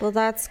 So, well,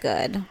 that's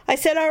good. I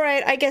said, all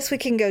right, I guess we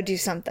can go do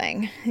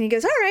something. And he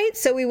goes, all right.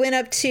 So we went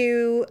up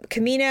to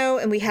Camino,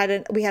 and we had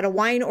a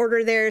wine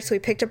order there. So we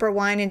picked up our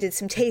wine and did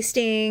some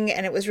tasting,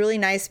 and it was really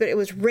nice, but it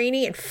was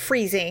rainy and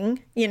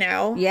freezing,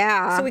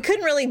 Yeah. So we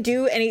couldn't really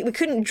we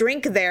couldn't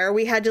drink there.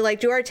 We had to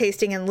like do our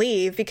tasting and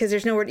leave because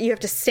there's nowhere, you have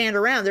to stand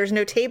around. There's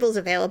no tables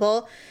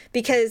available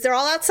because they're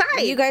all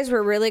outside. You guys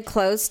were really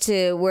close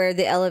to where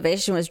the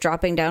elevation was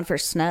dropping down for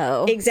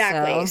snow.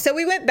 Exactly. So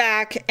we went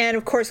back, and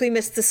of course we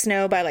missed the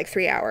snow by like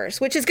 3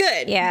 hours, which is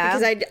good. Yeah.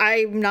 Because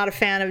I'm not a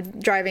fan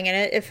of driving in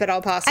it, if at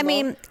all possible. I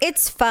mean,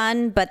 it's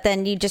fun, but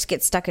then you just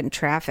get stuck in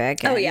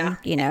traffic. And, yeah.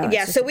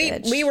 Yeah, so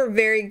we were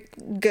very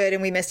good,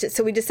 and we missed it.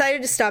 So we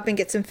decided to stop and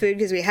get some food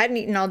because we hadn't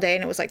eaten all day,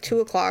 and it was like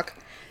 2:00.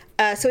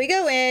 So we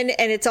go in,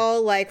 and it's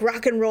all like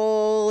rock and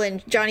roll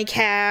and Johnny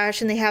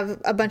Cash, and they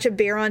have a bunch of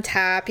beer on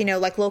tap,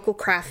 like local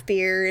craft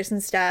beers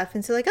and stuff.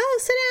 And so like, oh,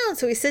 sit down.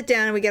 So we sit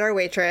down, and we get our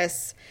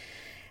waitress,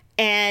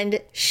 and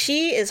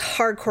she is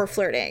hardcore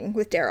flirting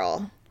with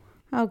Daryl.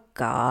 Oh,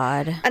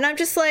 God. And I'm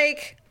just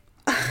like,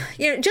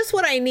 just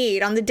what I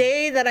need on the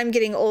day that I'm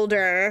getting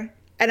older,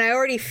 and I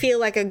already feel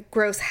like a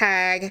gross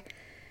hag.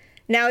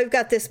 Now I've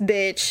got this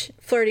bitch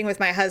flirting with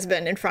my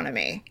husband in front of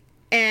me.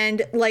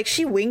 And like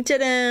she winked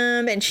at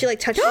him, and she like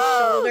touched his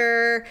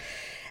shoulder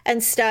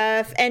and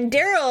stuff. And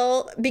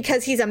Daryl,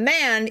 because he's a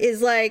man,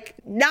 is like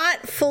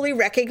not fully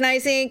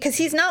recognizing, because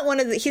he's not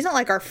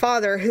like our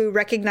father who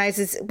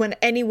recognizes when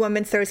any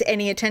woman throws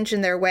any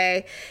attention their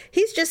way.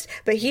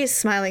 But he is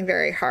smiling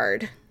very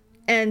hard.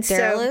 And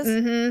Daryl so,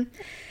 is?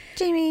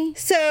 Jamie.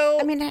 So,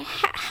 I mean,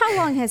 how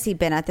long has he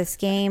been at this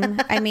game?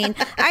 I mean,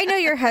 I know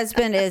your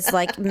husband is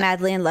like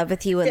madly in love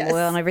with you and Yes.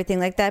 loyal and everything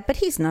like that, but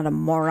he's not a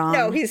moron.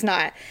 no, he's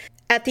not.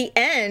 At the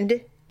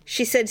end,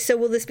 she said, so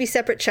will this be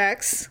separate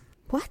checks?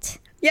 What?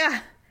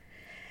 Yeah.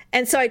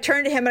 And so I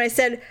turned to him and I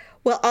said,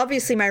 well,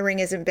 obviously my ring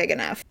isn't big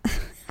enough.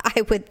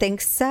 I would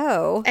think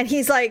so. And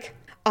he's like,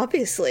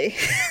 obviously.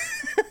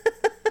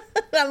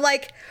 And I'm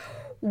like,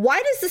 why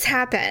does this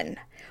happen?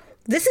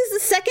 This is the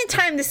second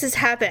time this has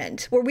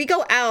happened where we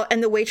go out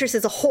and the waitress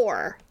is a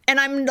whore. And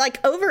I'm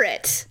like over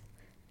it.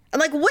 I'm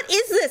like, what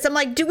is this? I'm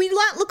like, do we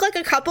not look like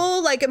a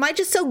couple? Like, am I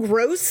just so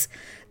gross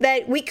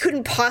that we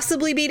couldn't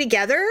possibly be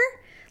together?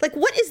 Like,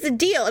 what is the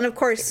deal? And of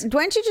course,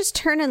 Why don't you just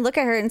turn and look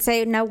at her and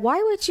say, now,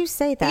 why would you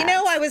say that?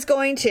 I was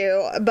going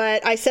to,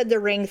 but I said the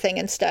ring thing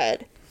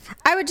instead.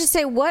 I would just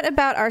say, what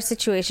about our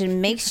situation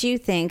makes you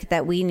think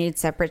that we need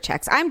separate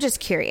checks? I'm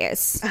just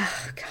curious.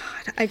 Oh,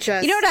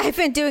 God. You know what I've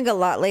been doing a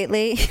lot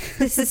lately?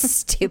 This is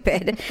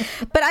stupid.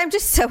 But I'm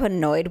just so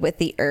annoyed with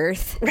the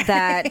earth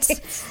that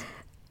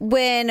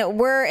when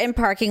we're in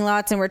parking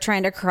lots and we're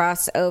trying to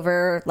cross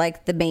over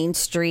like the main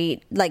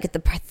street, like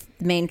the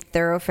main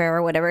thoroughfare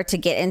or whatever to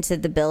get into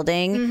the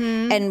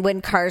building, and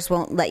when cars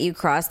won't let you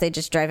cross, they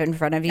just drive in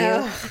front of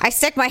you. I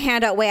stick my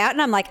hand out way out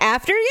and I'm like,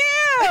 after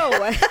you!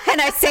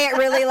 And I say it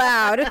really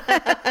loud.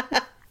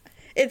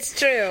 It's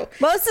true.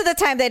 Most of the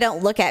time they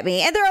don't look at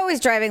me, and they're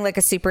always driving like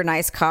a super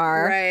nice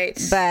car. Right.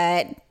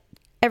 But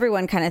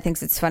everyone kind of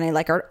thinks it's funny,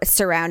 like our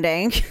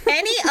surrounding.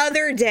 Any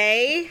other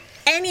day,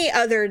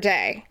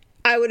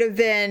 I would have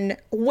been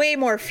way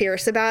more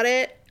fierce about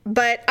it,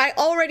 but I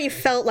already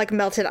felt like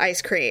melted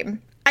ice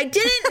cream. I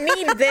didn't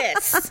need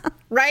this,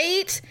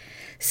 right?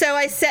 So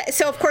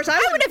of course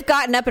I would have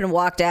gotten up and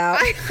walked out.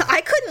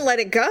 I couldn't let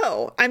it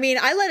go. I mean,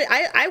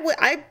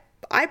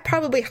 I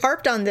probably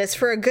harped on this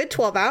for a good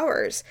 12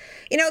 hours,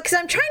 because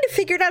I'm trying to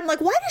figure it out. I'm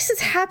like, why does this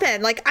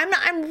happen? Like,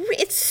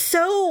 it's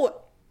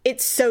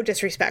so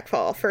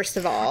disrespectful, first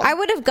of all. I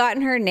would have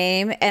gotten her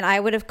name and I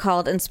would have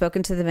called and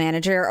spoken to the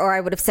manager, or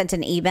I would have sent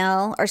an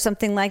email or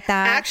something like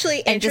that.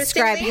 Actually, and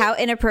described how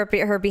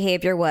inappropriate her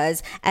behavior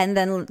was, and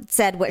then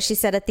said what she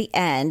said at the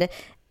end,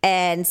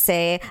 and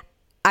say,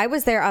 I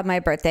was there on my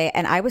birthday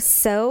and I was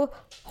so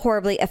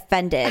horribly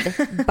offended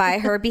by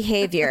her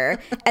behavior,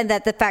 and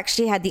that the fact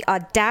she had the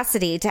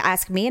audacity to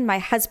ask me and my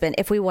husband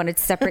if we wanted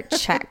separate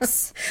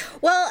checks.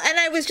 Well, and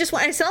I was just,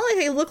 I saw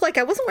like it looked like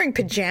I wasn't wearing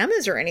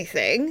pajamas or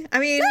anything. I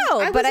mean, no,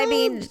 I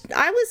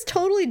was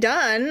totally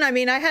done. I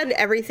mean, I had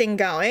everything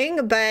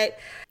going, but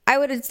I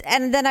would have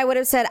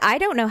said, I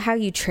don't know how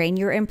you train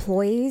your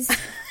employees,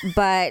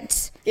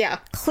 but yeah,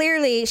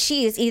 clearly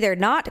she is either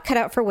not cut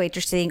out for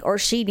waitressing, or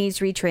she needs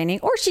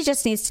retraining, or she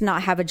just needs to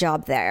not have a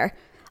job there.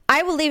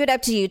 I will leave it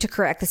up to you to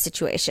correct the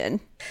situation.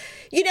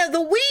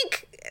 The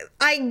wink,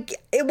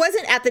 it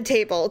wasn't at the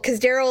table, because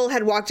Daryl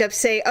had walked up to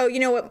say, oh, you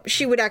know what,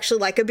 she would actually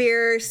like a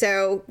beer.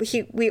 So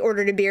we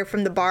ordered a beer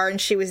from the bar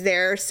and she was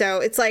there. So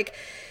it's like,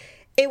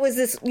 it was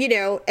this,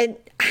 and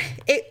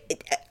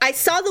I I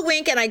saw the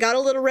wink and I got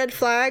a little red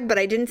flag, but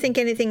I didn't think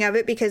anything of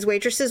it because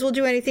waitresses will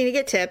do anything to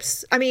get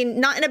tips. I mean,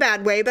 not in a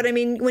bad way, but I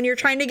mean, when you're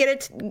trying to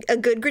get a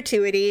good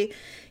gratuity,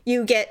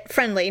 you get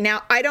friendly.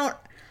 Now, I don't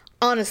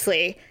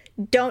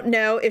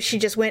know if she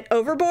just went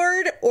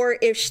overboard or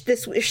if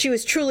she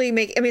was truly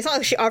making, I mean, it's not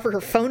like she offered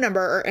her phone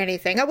number or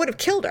anything. I would have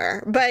killed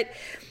her, but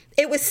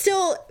it was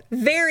still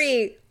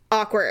very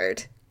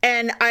awkward.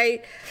 And I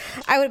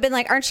would have been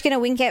like, aren't you going to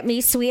wink at me,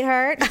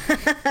 sweetheart?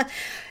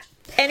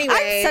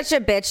 Anyway. I'm such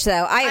a bitch,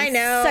 though. I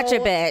know. Such a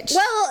bitch.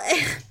 Well,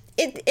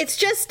 it's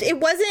just, it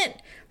wasn't,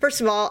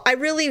 first of all, I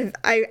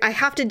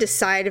have to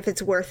decide if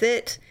it's worth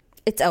it.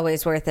 It's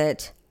always worth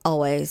it.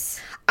 Always.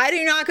 I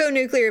do not go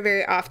nuclear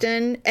very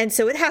often, and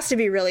so it has to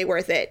be really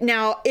worth it.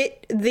 Now,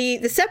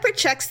 the separate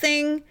checks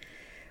thing,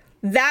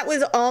 that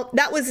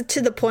was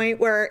to the point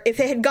where if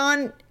it had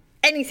gone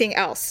anything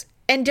else,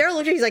 and Daryl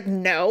looked at me, he's like,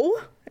 no.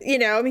 You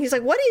know, I mean, he's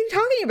like, what are you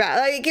talking about?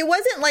 Like, it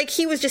wasn't like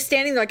he was just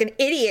standing there like an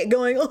idiot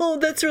going, oh,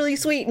 that's really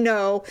sweet.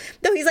 No,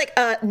 he's like,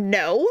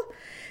 no.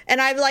 And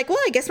I'm like, well,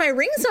 I guess my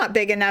ring's not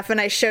big enough. And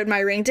I showed my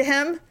ring to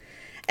him.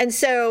 And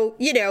so,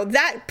 you know,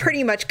 that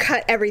pretty much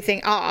cut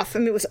everything off. I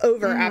mean, it was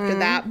over after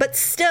that. But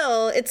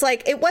still, it's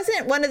like, it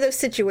wasn't one of those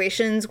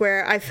situations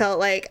where I felt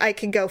like I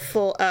could go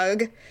full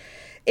ugh.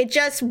 It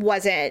just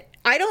wasn't.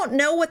 I don't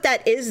know what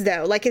that is,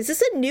 though. Like, is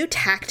this a new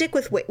tactic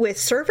with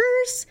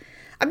servers?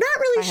 I'm not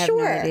really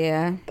sure. I have no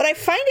idea. But I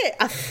find it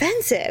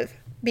offensive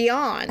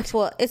beyond.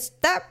 Well, it's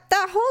that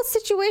whole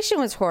situation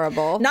was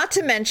horrible. Not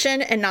to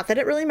mention, and not that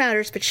it really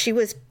matters, but she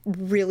was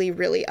really,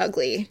 really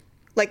ugly.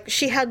 Like,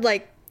 she had,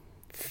 like,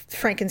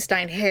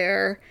 Frankenstein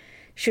hair.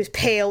 She was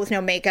pale with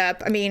no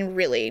makeup. I mean,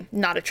 really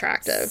not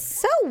attractive.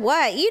 So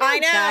what? You know, I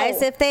know.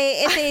 Guys, if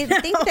they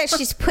think that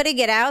she's putting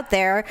it out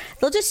there,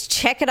 they'll just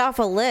check it off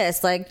a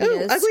list. Like, you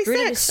know, ugly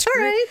sex.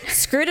 All right.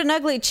 Screwed an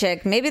ugly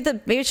chick.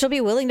 Maybe she'll be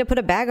willing to put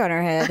a bag on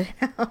her head.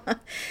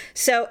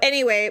 So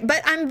anyway,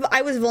 but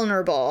I was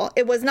vulnerable.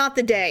 It was not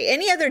the day.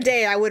 Any other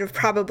day, I would have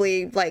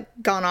probably like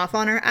gone off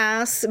on her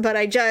ass. But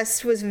I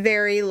just was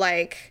very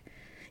like,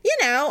 you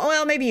know,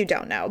 well, maybe you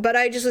don't know, but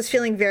I just was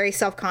feeling very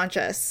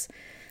self-conscious.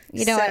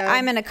 You know,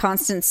 I'm in a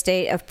constant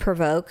state of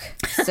provoke,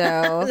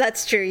 so...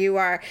 That's true, you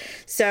are.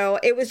 So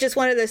it was just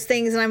one of those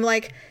things, and I'm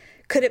like,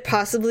 could it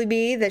possibly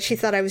be that she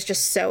thought I was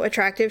just so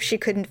attractive she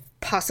couldn't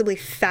possibly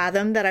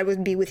fathom that I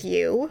would be with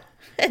you?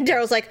 And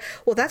Daryl's like,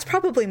 well, that's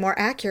probably more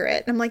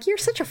accurate. And I'm like, you're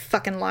such a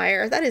fucking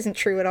liar. That isn't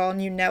true at all,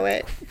 and you know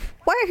it.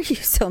 Why are you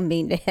so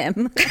mean to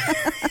him?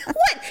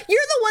 What? You're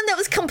the one that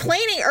was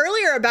complaining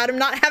earlier about him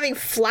not having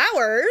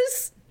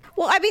flowers.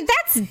 Well, I mean,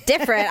 that's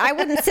different. I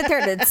wouldn't sit there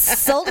and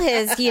insult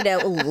his, you know,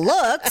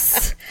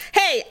 looks.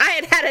 Hey,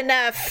 I had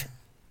enough.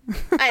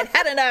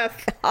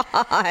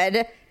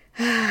 God.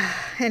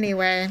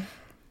 Anyway,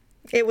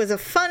 it was a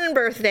fun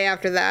birthday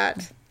after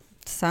that.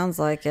 Sounds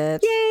like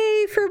it.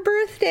 Yay for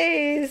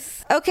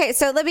birthdays. Okay,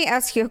 so let me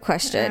ask you a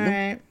question. All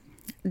right.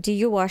 Do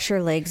you wash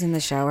your legs in the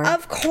shower?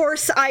 Of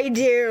course I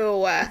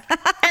do.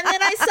 And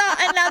then I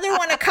saw another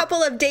one a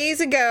couple of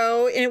days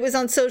ago, and it was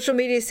on social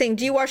media saying,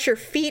 do you wash your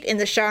feet in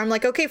the shower? I'm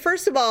like, okay,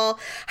 first of all,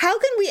 how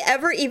can we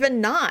ever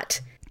even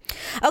not?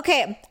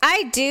 Okay,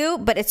 I do,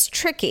 but it's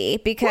tricky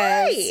because...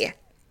 Why?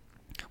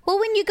 Well,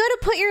 when you go to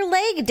put your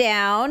leg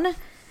down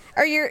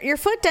or your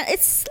foot down,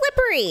 it's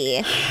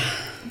slippery.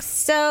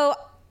 So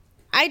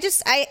and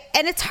it's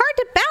hard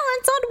to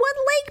balance on one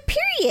leg,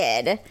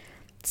 period.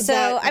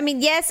 So, I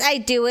mean, yes, I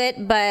do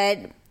it, but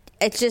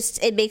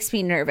it makes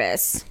me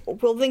nervous.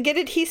 Well, then get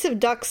adhesive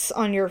ducts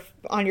on your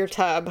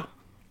tub.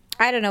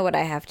 I don't know what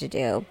I have to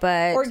do,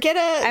 but... Or get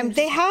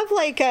they have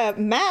like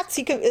mats.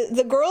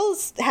 The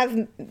girls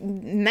have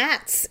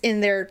mats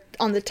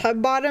on the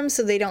tub bottom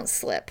so they don't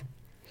slip.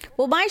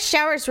 Well, my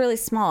shower is really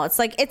small. It's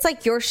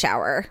like your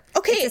shower.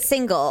 Okay. It's a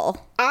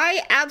single.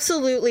 I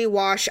absolutely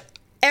wash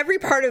every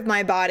part of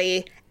my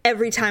body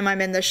every time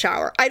I'm in the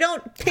shower. I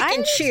don't pick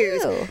and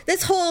choose. Too.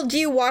 This whole, do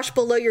you wash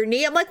below your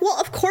knee? I'm like, well,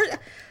 of course.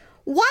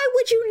 Why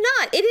would you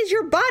not? It is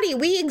your body.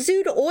 We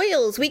exude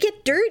oils. We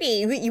get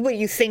dirty. What,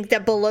 you think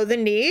that below the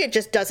knee, it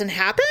just doesn't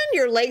happen?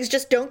 Your legs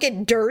just don't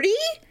get dirty?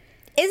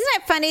 Isn't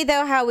it funny,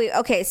 though,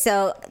 okay,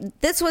 so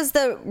this was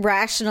the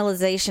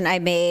rationalization I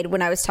made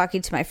when I was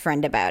talking to my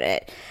friend about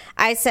it.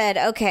 I said,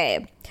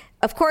 okay,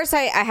 of course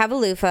I have a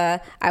loofah.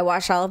 I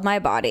wash all of my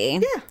body.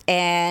 Yeah.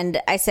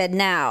 And I said,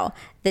 now,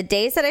 the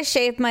days that I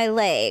shave my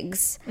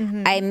legs,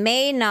 I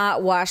may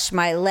not wash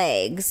my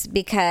legs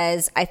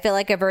because I feel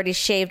like I've already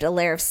shaved a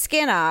layer of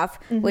skin off,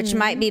 which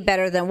might be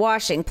better than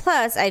washing.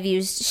 Plus, I've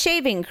used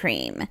shaving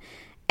cream.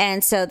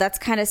 And so that's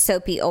kind of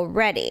soapy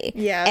already.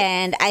 Yeah.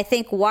 And I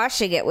think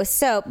washing it with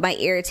soap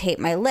might irritate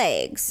my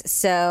legs.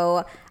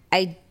 So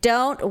I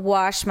don't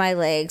wash my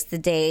legs the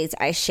days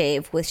I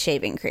shave with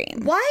shaving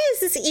cream. Why is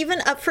this even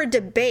up for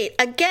debate?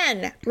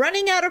 Again,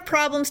 running out of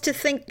problems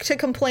to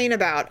complain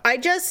about. Why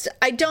is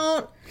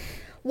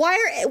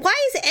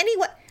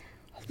anyone...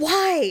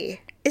 Why?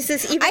 is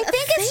this even I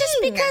think it's just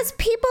because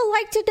people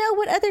like to know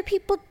what other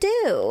people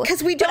do.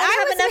 Because we don't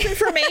have enough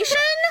information?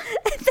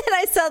 Then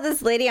I saw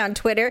this lady on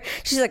Twitter.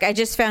 She's like, I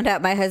just found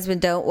out my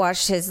husband don't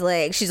wash his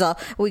legs. She's all,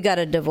 we got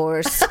a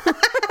divorce.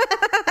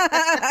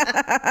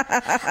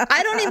 I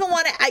don't even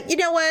want to. You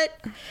know what?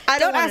 I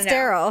don't ask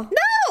Daryl.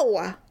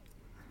 No.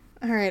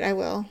 All right, I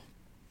will.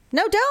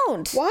 No,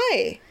 don't.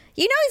 Why?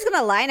 You know he's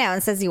going to lie now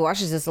and says he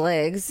washes his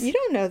legs. You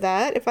don't know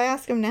that. If I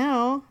ask him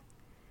now.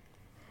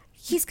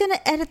 He's going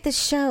to edit the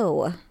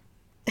show.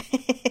 Hold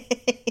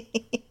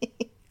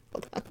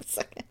on a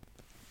second.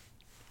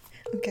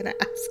 I'm going to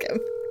ask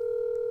him.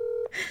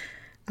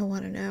 I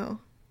want to know.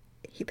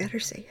 He better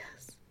say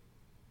yes.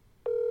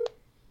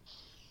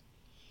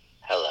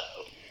 Hello.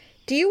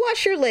 Do you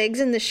wash your legs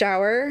in the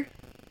shower?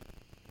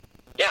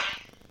 Yeah.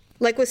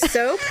 Like with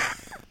soap?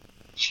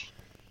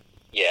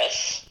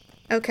 Yes.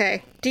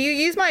 Okay. Do you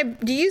use my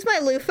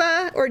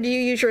loofah or do you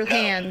use your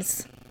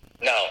hands?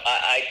 No,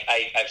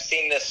 I've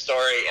seen this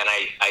story, and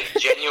I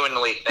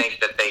genuinely think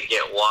that they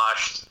get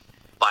washed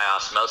by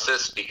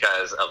osmosis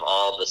because of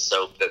all the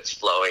soap that's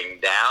flowing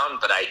down,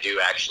 but I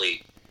do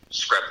actually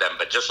scrub them,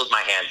 but just with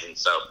my hands and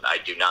soap. I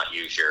do not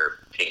use your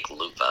pink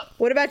loofah.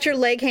 What about your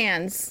leg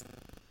hands?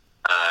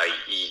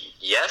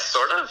 Yes,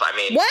 sort of. I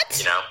mean, what?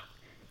 You know.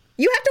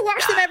 You have to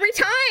wash them every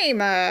time.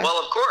 Well,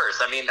 of course.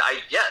 I mean,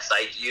 I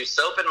use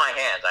soap in my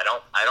hands.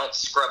 I don't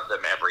scrub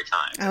them every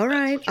time.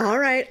 All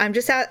right. I'm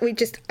just out. We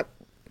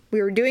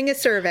were doing a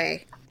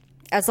survey.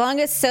 As long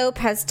as soap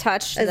has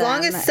touched as them.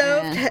 Long as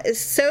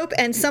soap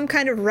and some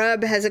kind of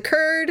rub has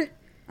occurred,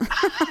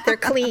 they're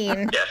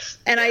clean. Yes.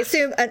 And I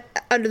assume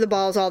under the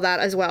balls, all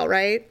that as well,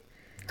 right?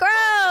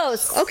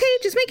 Gross. Okay,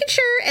 just making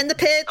sure. And the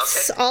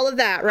pits, all of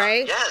that,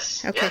 right?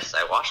 Yes. Okay. Yes,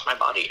 I wash my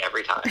body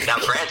every time. Now,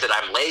 granted,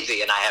 I'm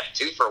lazy and I have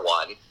 2 for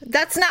 1.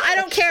 That's not. I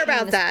don't care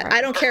about that.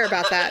 I don't care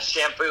about that.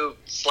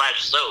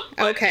 Shampoo/soap.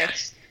 Okay.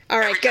 Yes, all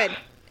right. Good. Okay.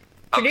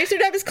 Producer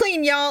Deb is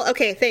clean, y'all.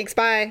 Okay. Thanks.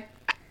 Bye.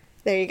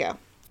 There you go.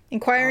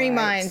 Inquiring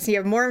minds. You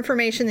have more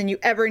information than you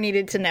ever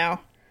needed to know.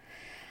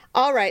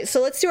 All right.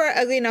 So let's do our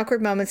ugly and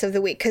awkward moments of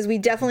the week because we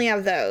definitely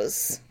have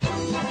those.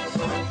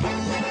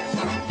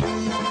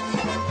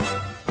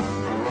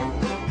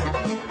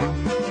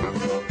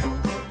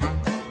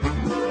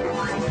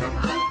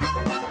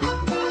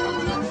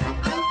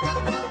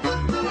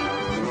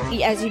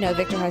 As you know,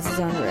 Victor has his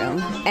own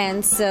room.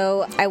 And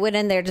so I went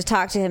in there to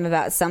talk to him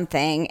about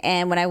something.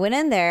 And when I went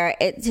in there,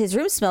 his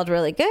room smelled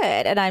really good.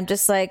 And I'm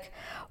just like,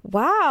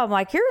 wow, I'm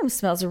like, your room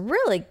smells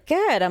really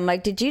good. I'm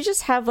like, did you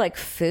just have like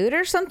food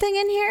or something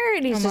in here?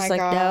 And he's just like,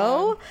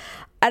 no.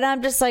 And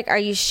I'm just like, are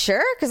you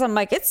sure? Because I'm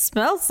like, it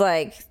smells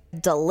like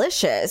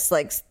delicious,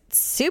 like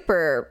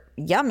super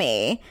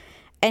yummy.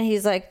 And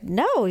he's like,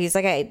 no. He's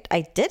like,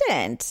 I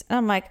didn't. And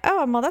I'm like,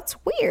 oh, well, that's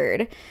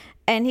weird.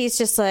 And he's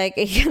just like,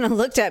 he kind of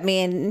looked at me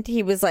and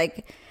he was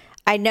like,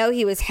 I know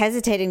he was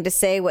hesitating to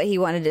say what he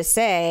wanted to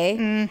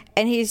say.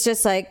 And he's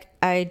just like,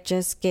 I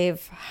just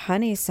gave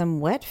Honey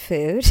some wet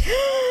food.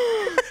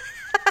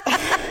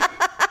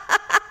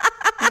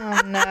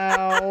 Oh,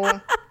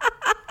 no.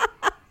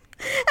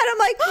 And I'm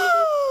like,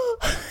 oh.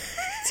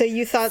 So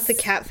you thought the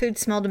cat food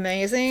smelled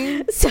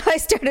amazing? So I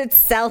started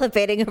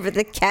salivating over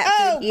the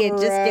cat food he had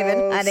just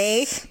given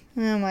Honey.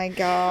 Oh, my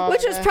God.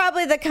 Which was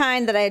probably the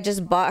kind that I had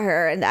just bought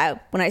her and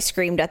when I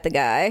screamed at the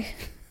guy.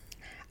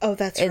 Oh,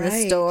 that's in the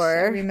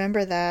store. I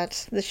remember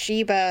that. The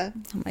Sheba.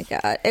 Oh, my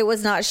God. It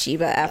was not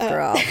Sheba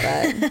after all,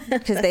 but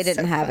because they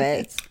didn't have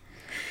it.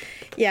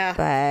 Yeah.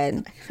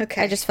 But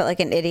okay. I just felt like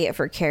an idiot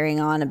for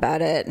carrying on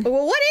about it.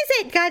 Well, what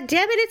is it? God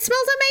damn it. It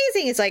smells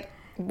amazing. It's like,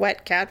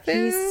 wet cat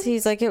food?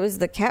 He's like, it was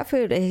the cat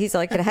food. He's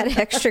like, it had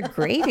extra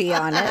gravy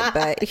on it,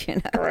 but you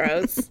know.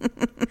 Gross.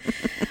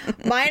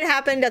 Mine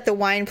happened at the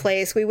wine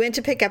place. We went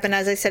to pick up, and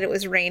as I said, it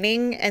was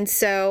raining. And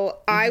so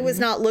I was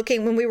not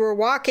looking. When we were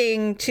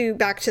walking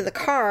back to the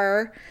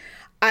car,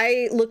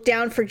 I looked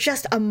down for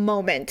just a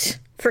moment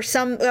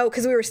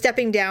because we were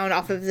stepping down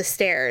off of the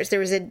stairs.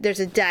 There's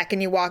a deck,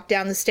 and you walk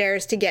down the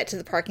stairs to get to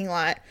the parking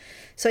lot.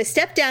 So I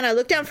stepped down. I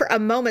looked down for a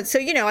moment so,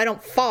 I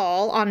don't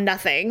fall on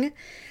nothing.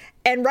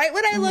 And right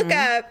when I look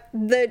up,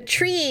 the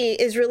tree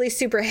is really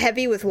super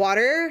heavy with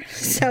water.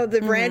 So the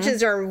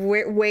branches are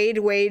weighed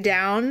way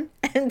down.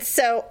 And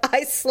so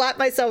I slapped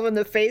myself in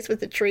the face with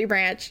the tree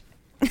branch.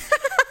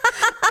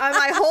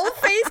 My whole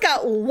face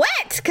got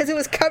wet because it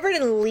was covered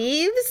in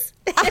leaves.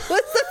 It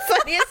was the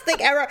funniest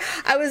thing ever.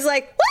 I was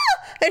like,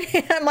 woo!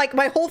 And I'm like,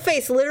 my whole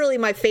face, literally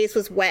my face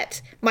was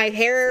wet. My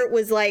hair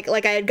was like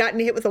I had gotten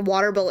hit with a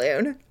water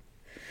balloon.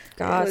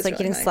 God, it's like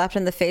really getting slapped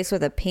in the face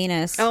with a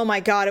penis. Oh my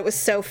God, it was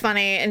so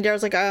funny. And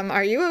Daryl's like,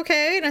 are you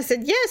okay? And I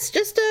said, yes,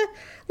 just a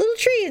little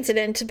tree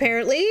incident,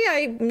 apparently.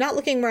 I'm not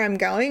looking where I'm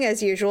going,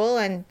 as usual,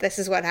 and this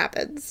is what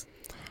happens.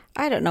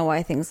 I don't know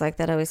why things like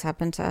that always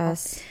happen to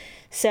us.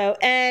 So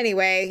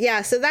anyway,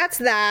 yeah, so that's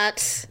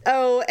that.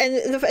 Oh,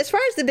 and as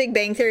far as the Big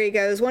Bang Theory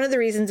goes, one of the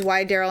reasons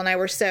why Daryl and I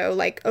were so,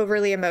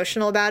 overly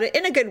emotional about it,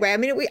 in a good way. I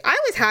mean, I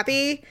was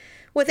happy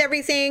with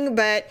everything,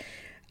 but...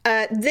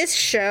 this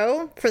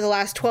show for the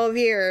last 12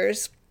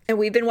 years, and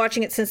we've been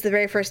watching it since the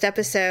very first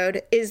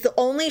episode, is the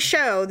only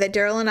show that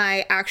Daryl and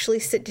I actually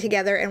sit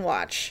together and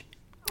watch.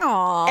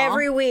 Aww.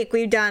 Every week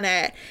we've done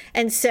it.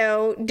 And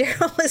so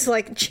Daryl is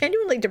like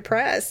genuinely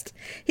depressed.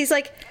 He's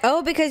like,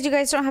 oh, because you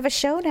guys don't have a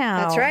show now.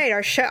 That's right.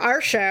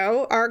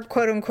 Our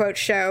quote unquote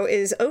show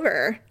is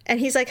over. And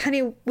he's like,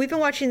 honey, we've been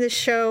watching this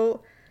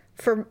show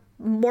for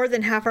more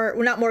than half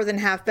not more than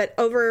half, but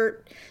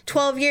over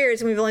 12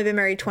 years, and we've only been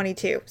married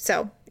 22.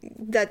 So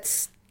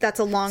that's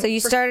a long. So you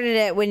started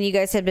it when you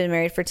guys had been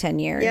married for 10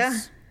 years. Yeah.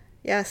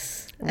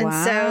 Yes. And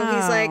wow.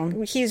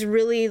 So he's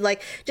really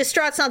like,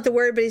 distraught's not the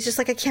word, but he's just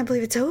like, I can't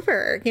believe it's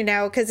over,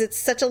 because it's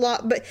such a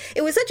lot, but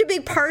it was such a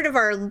big part of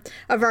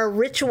our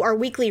ritual, our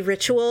weekly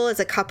ritual as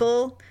a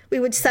couple. We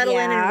would settle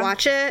in and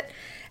watch it.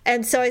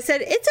 And so I said,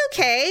 it's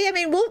okay. I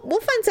mean, we'll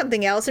find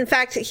something else. In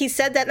fact, he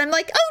said that and I'm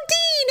like, oh,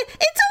 Dean,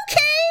 it's okay.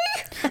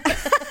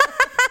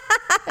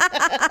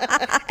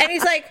 And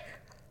he's like,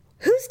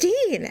 who's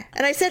Dean?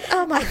 And I said,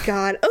 oh my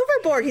God,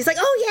 Overboard. He's like,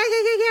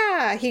 oh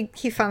yeah.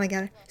 He finally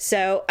got it.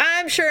 So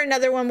I'm sure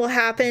another one will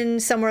happen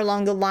somewhere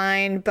along the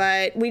line,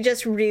 but we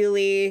just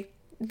really,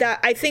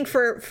 I think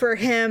for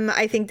him,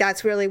 I think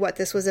that's really what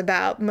this was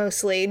about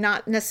mostly,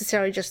 not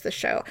necessarily just the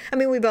show. I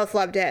mean, we both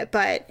loved it,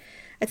 but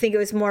I think it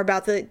was more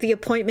about the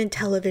appointment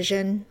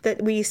television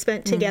that we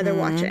spent together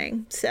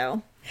watching.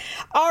 So,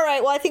 all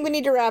right. Well, I think we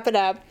need to wrap it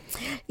up.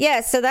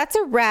 Yeah, so that's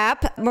a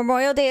wrap.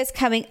 Memorial Day is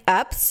coming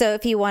up. So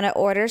if you want to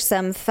order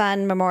some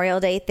fun Memorial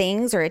Day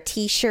things or a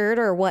t-shirt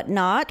or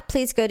whatnot,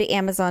 please go to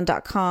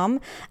Amazon.com.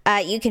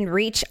 You can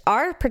reach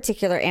our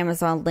particular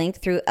Amazon link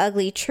through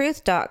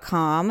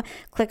uglytruth.com.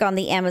 Click on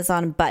the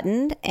Amazon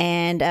button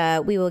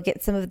and we will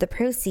get some of the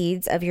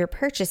proceeds of your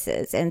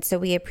purchases. And so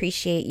we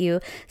appreciate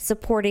you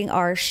supporting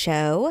our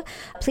show.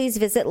 Please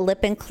visit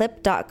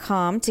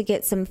lipandclip.com to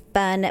get some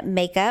fun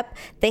makeup.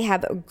 They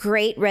have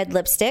great red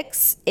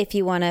lipsticks if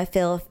you want to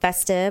feel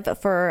festive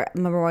for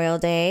Memorial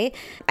Day.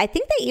 I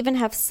think they even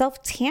have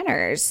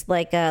self-tanners,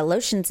 like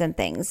lotions and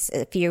things,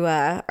 if you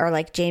are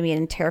like Jamie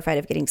and terrified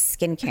of getting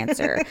skin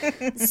cancer.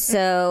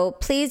 So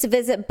please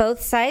visit both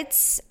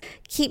sites.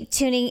 Keep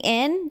tuning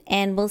in,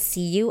 and we'll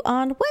see you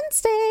on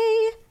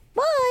Wednesday.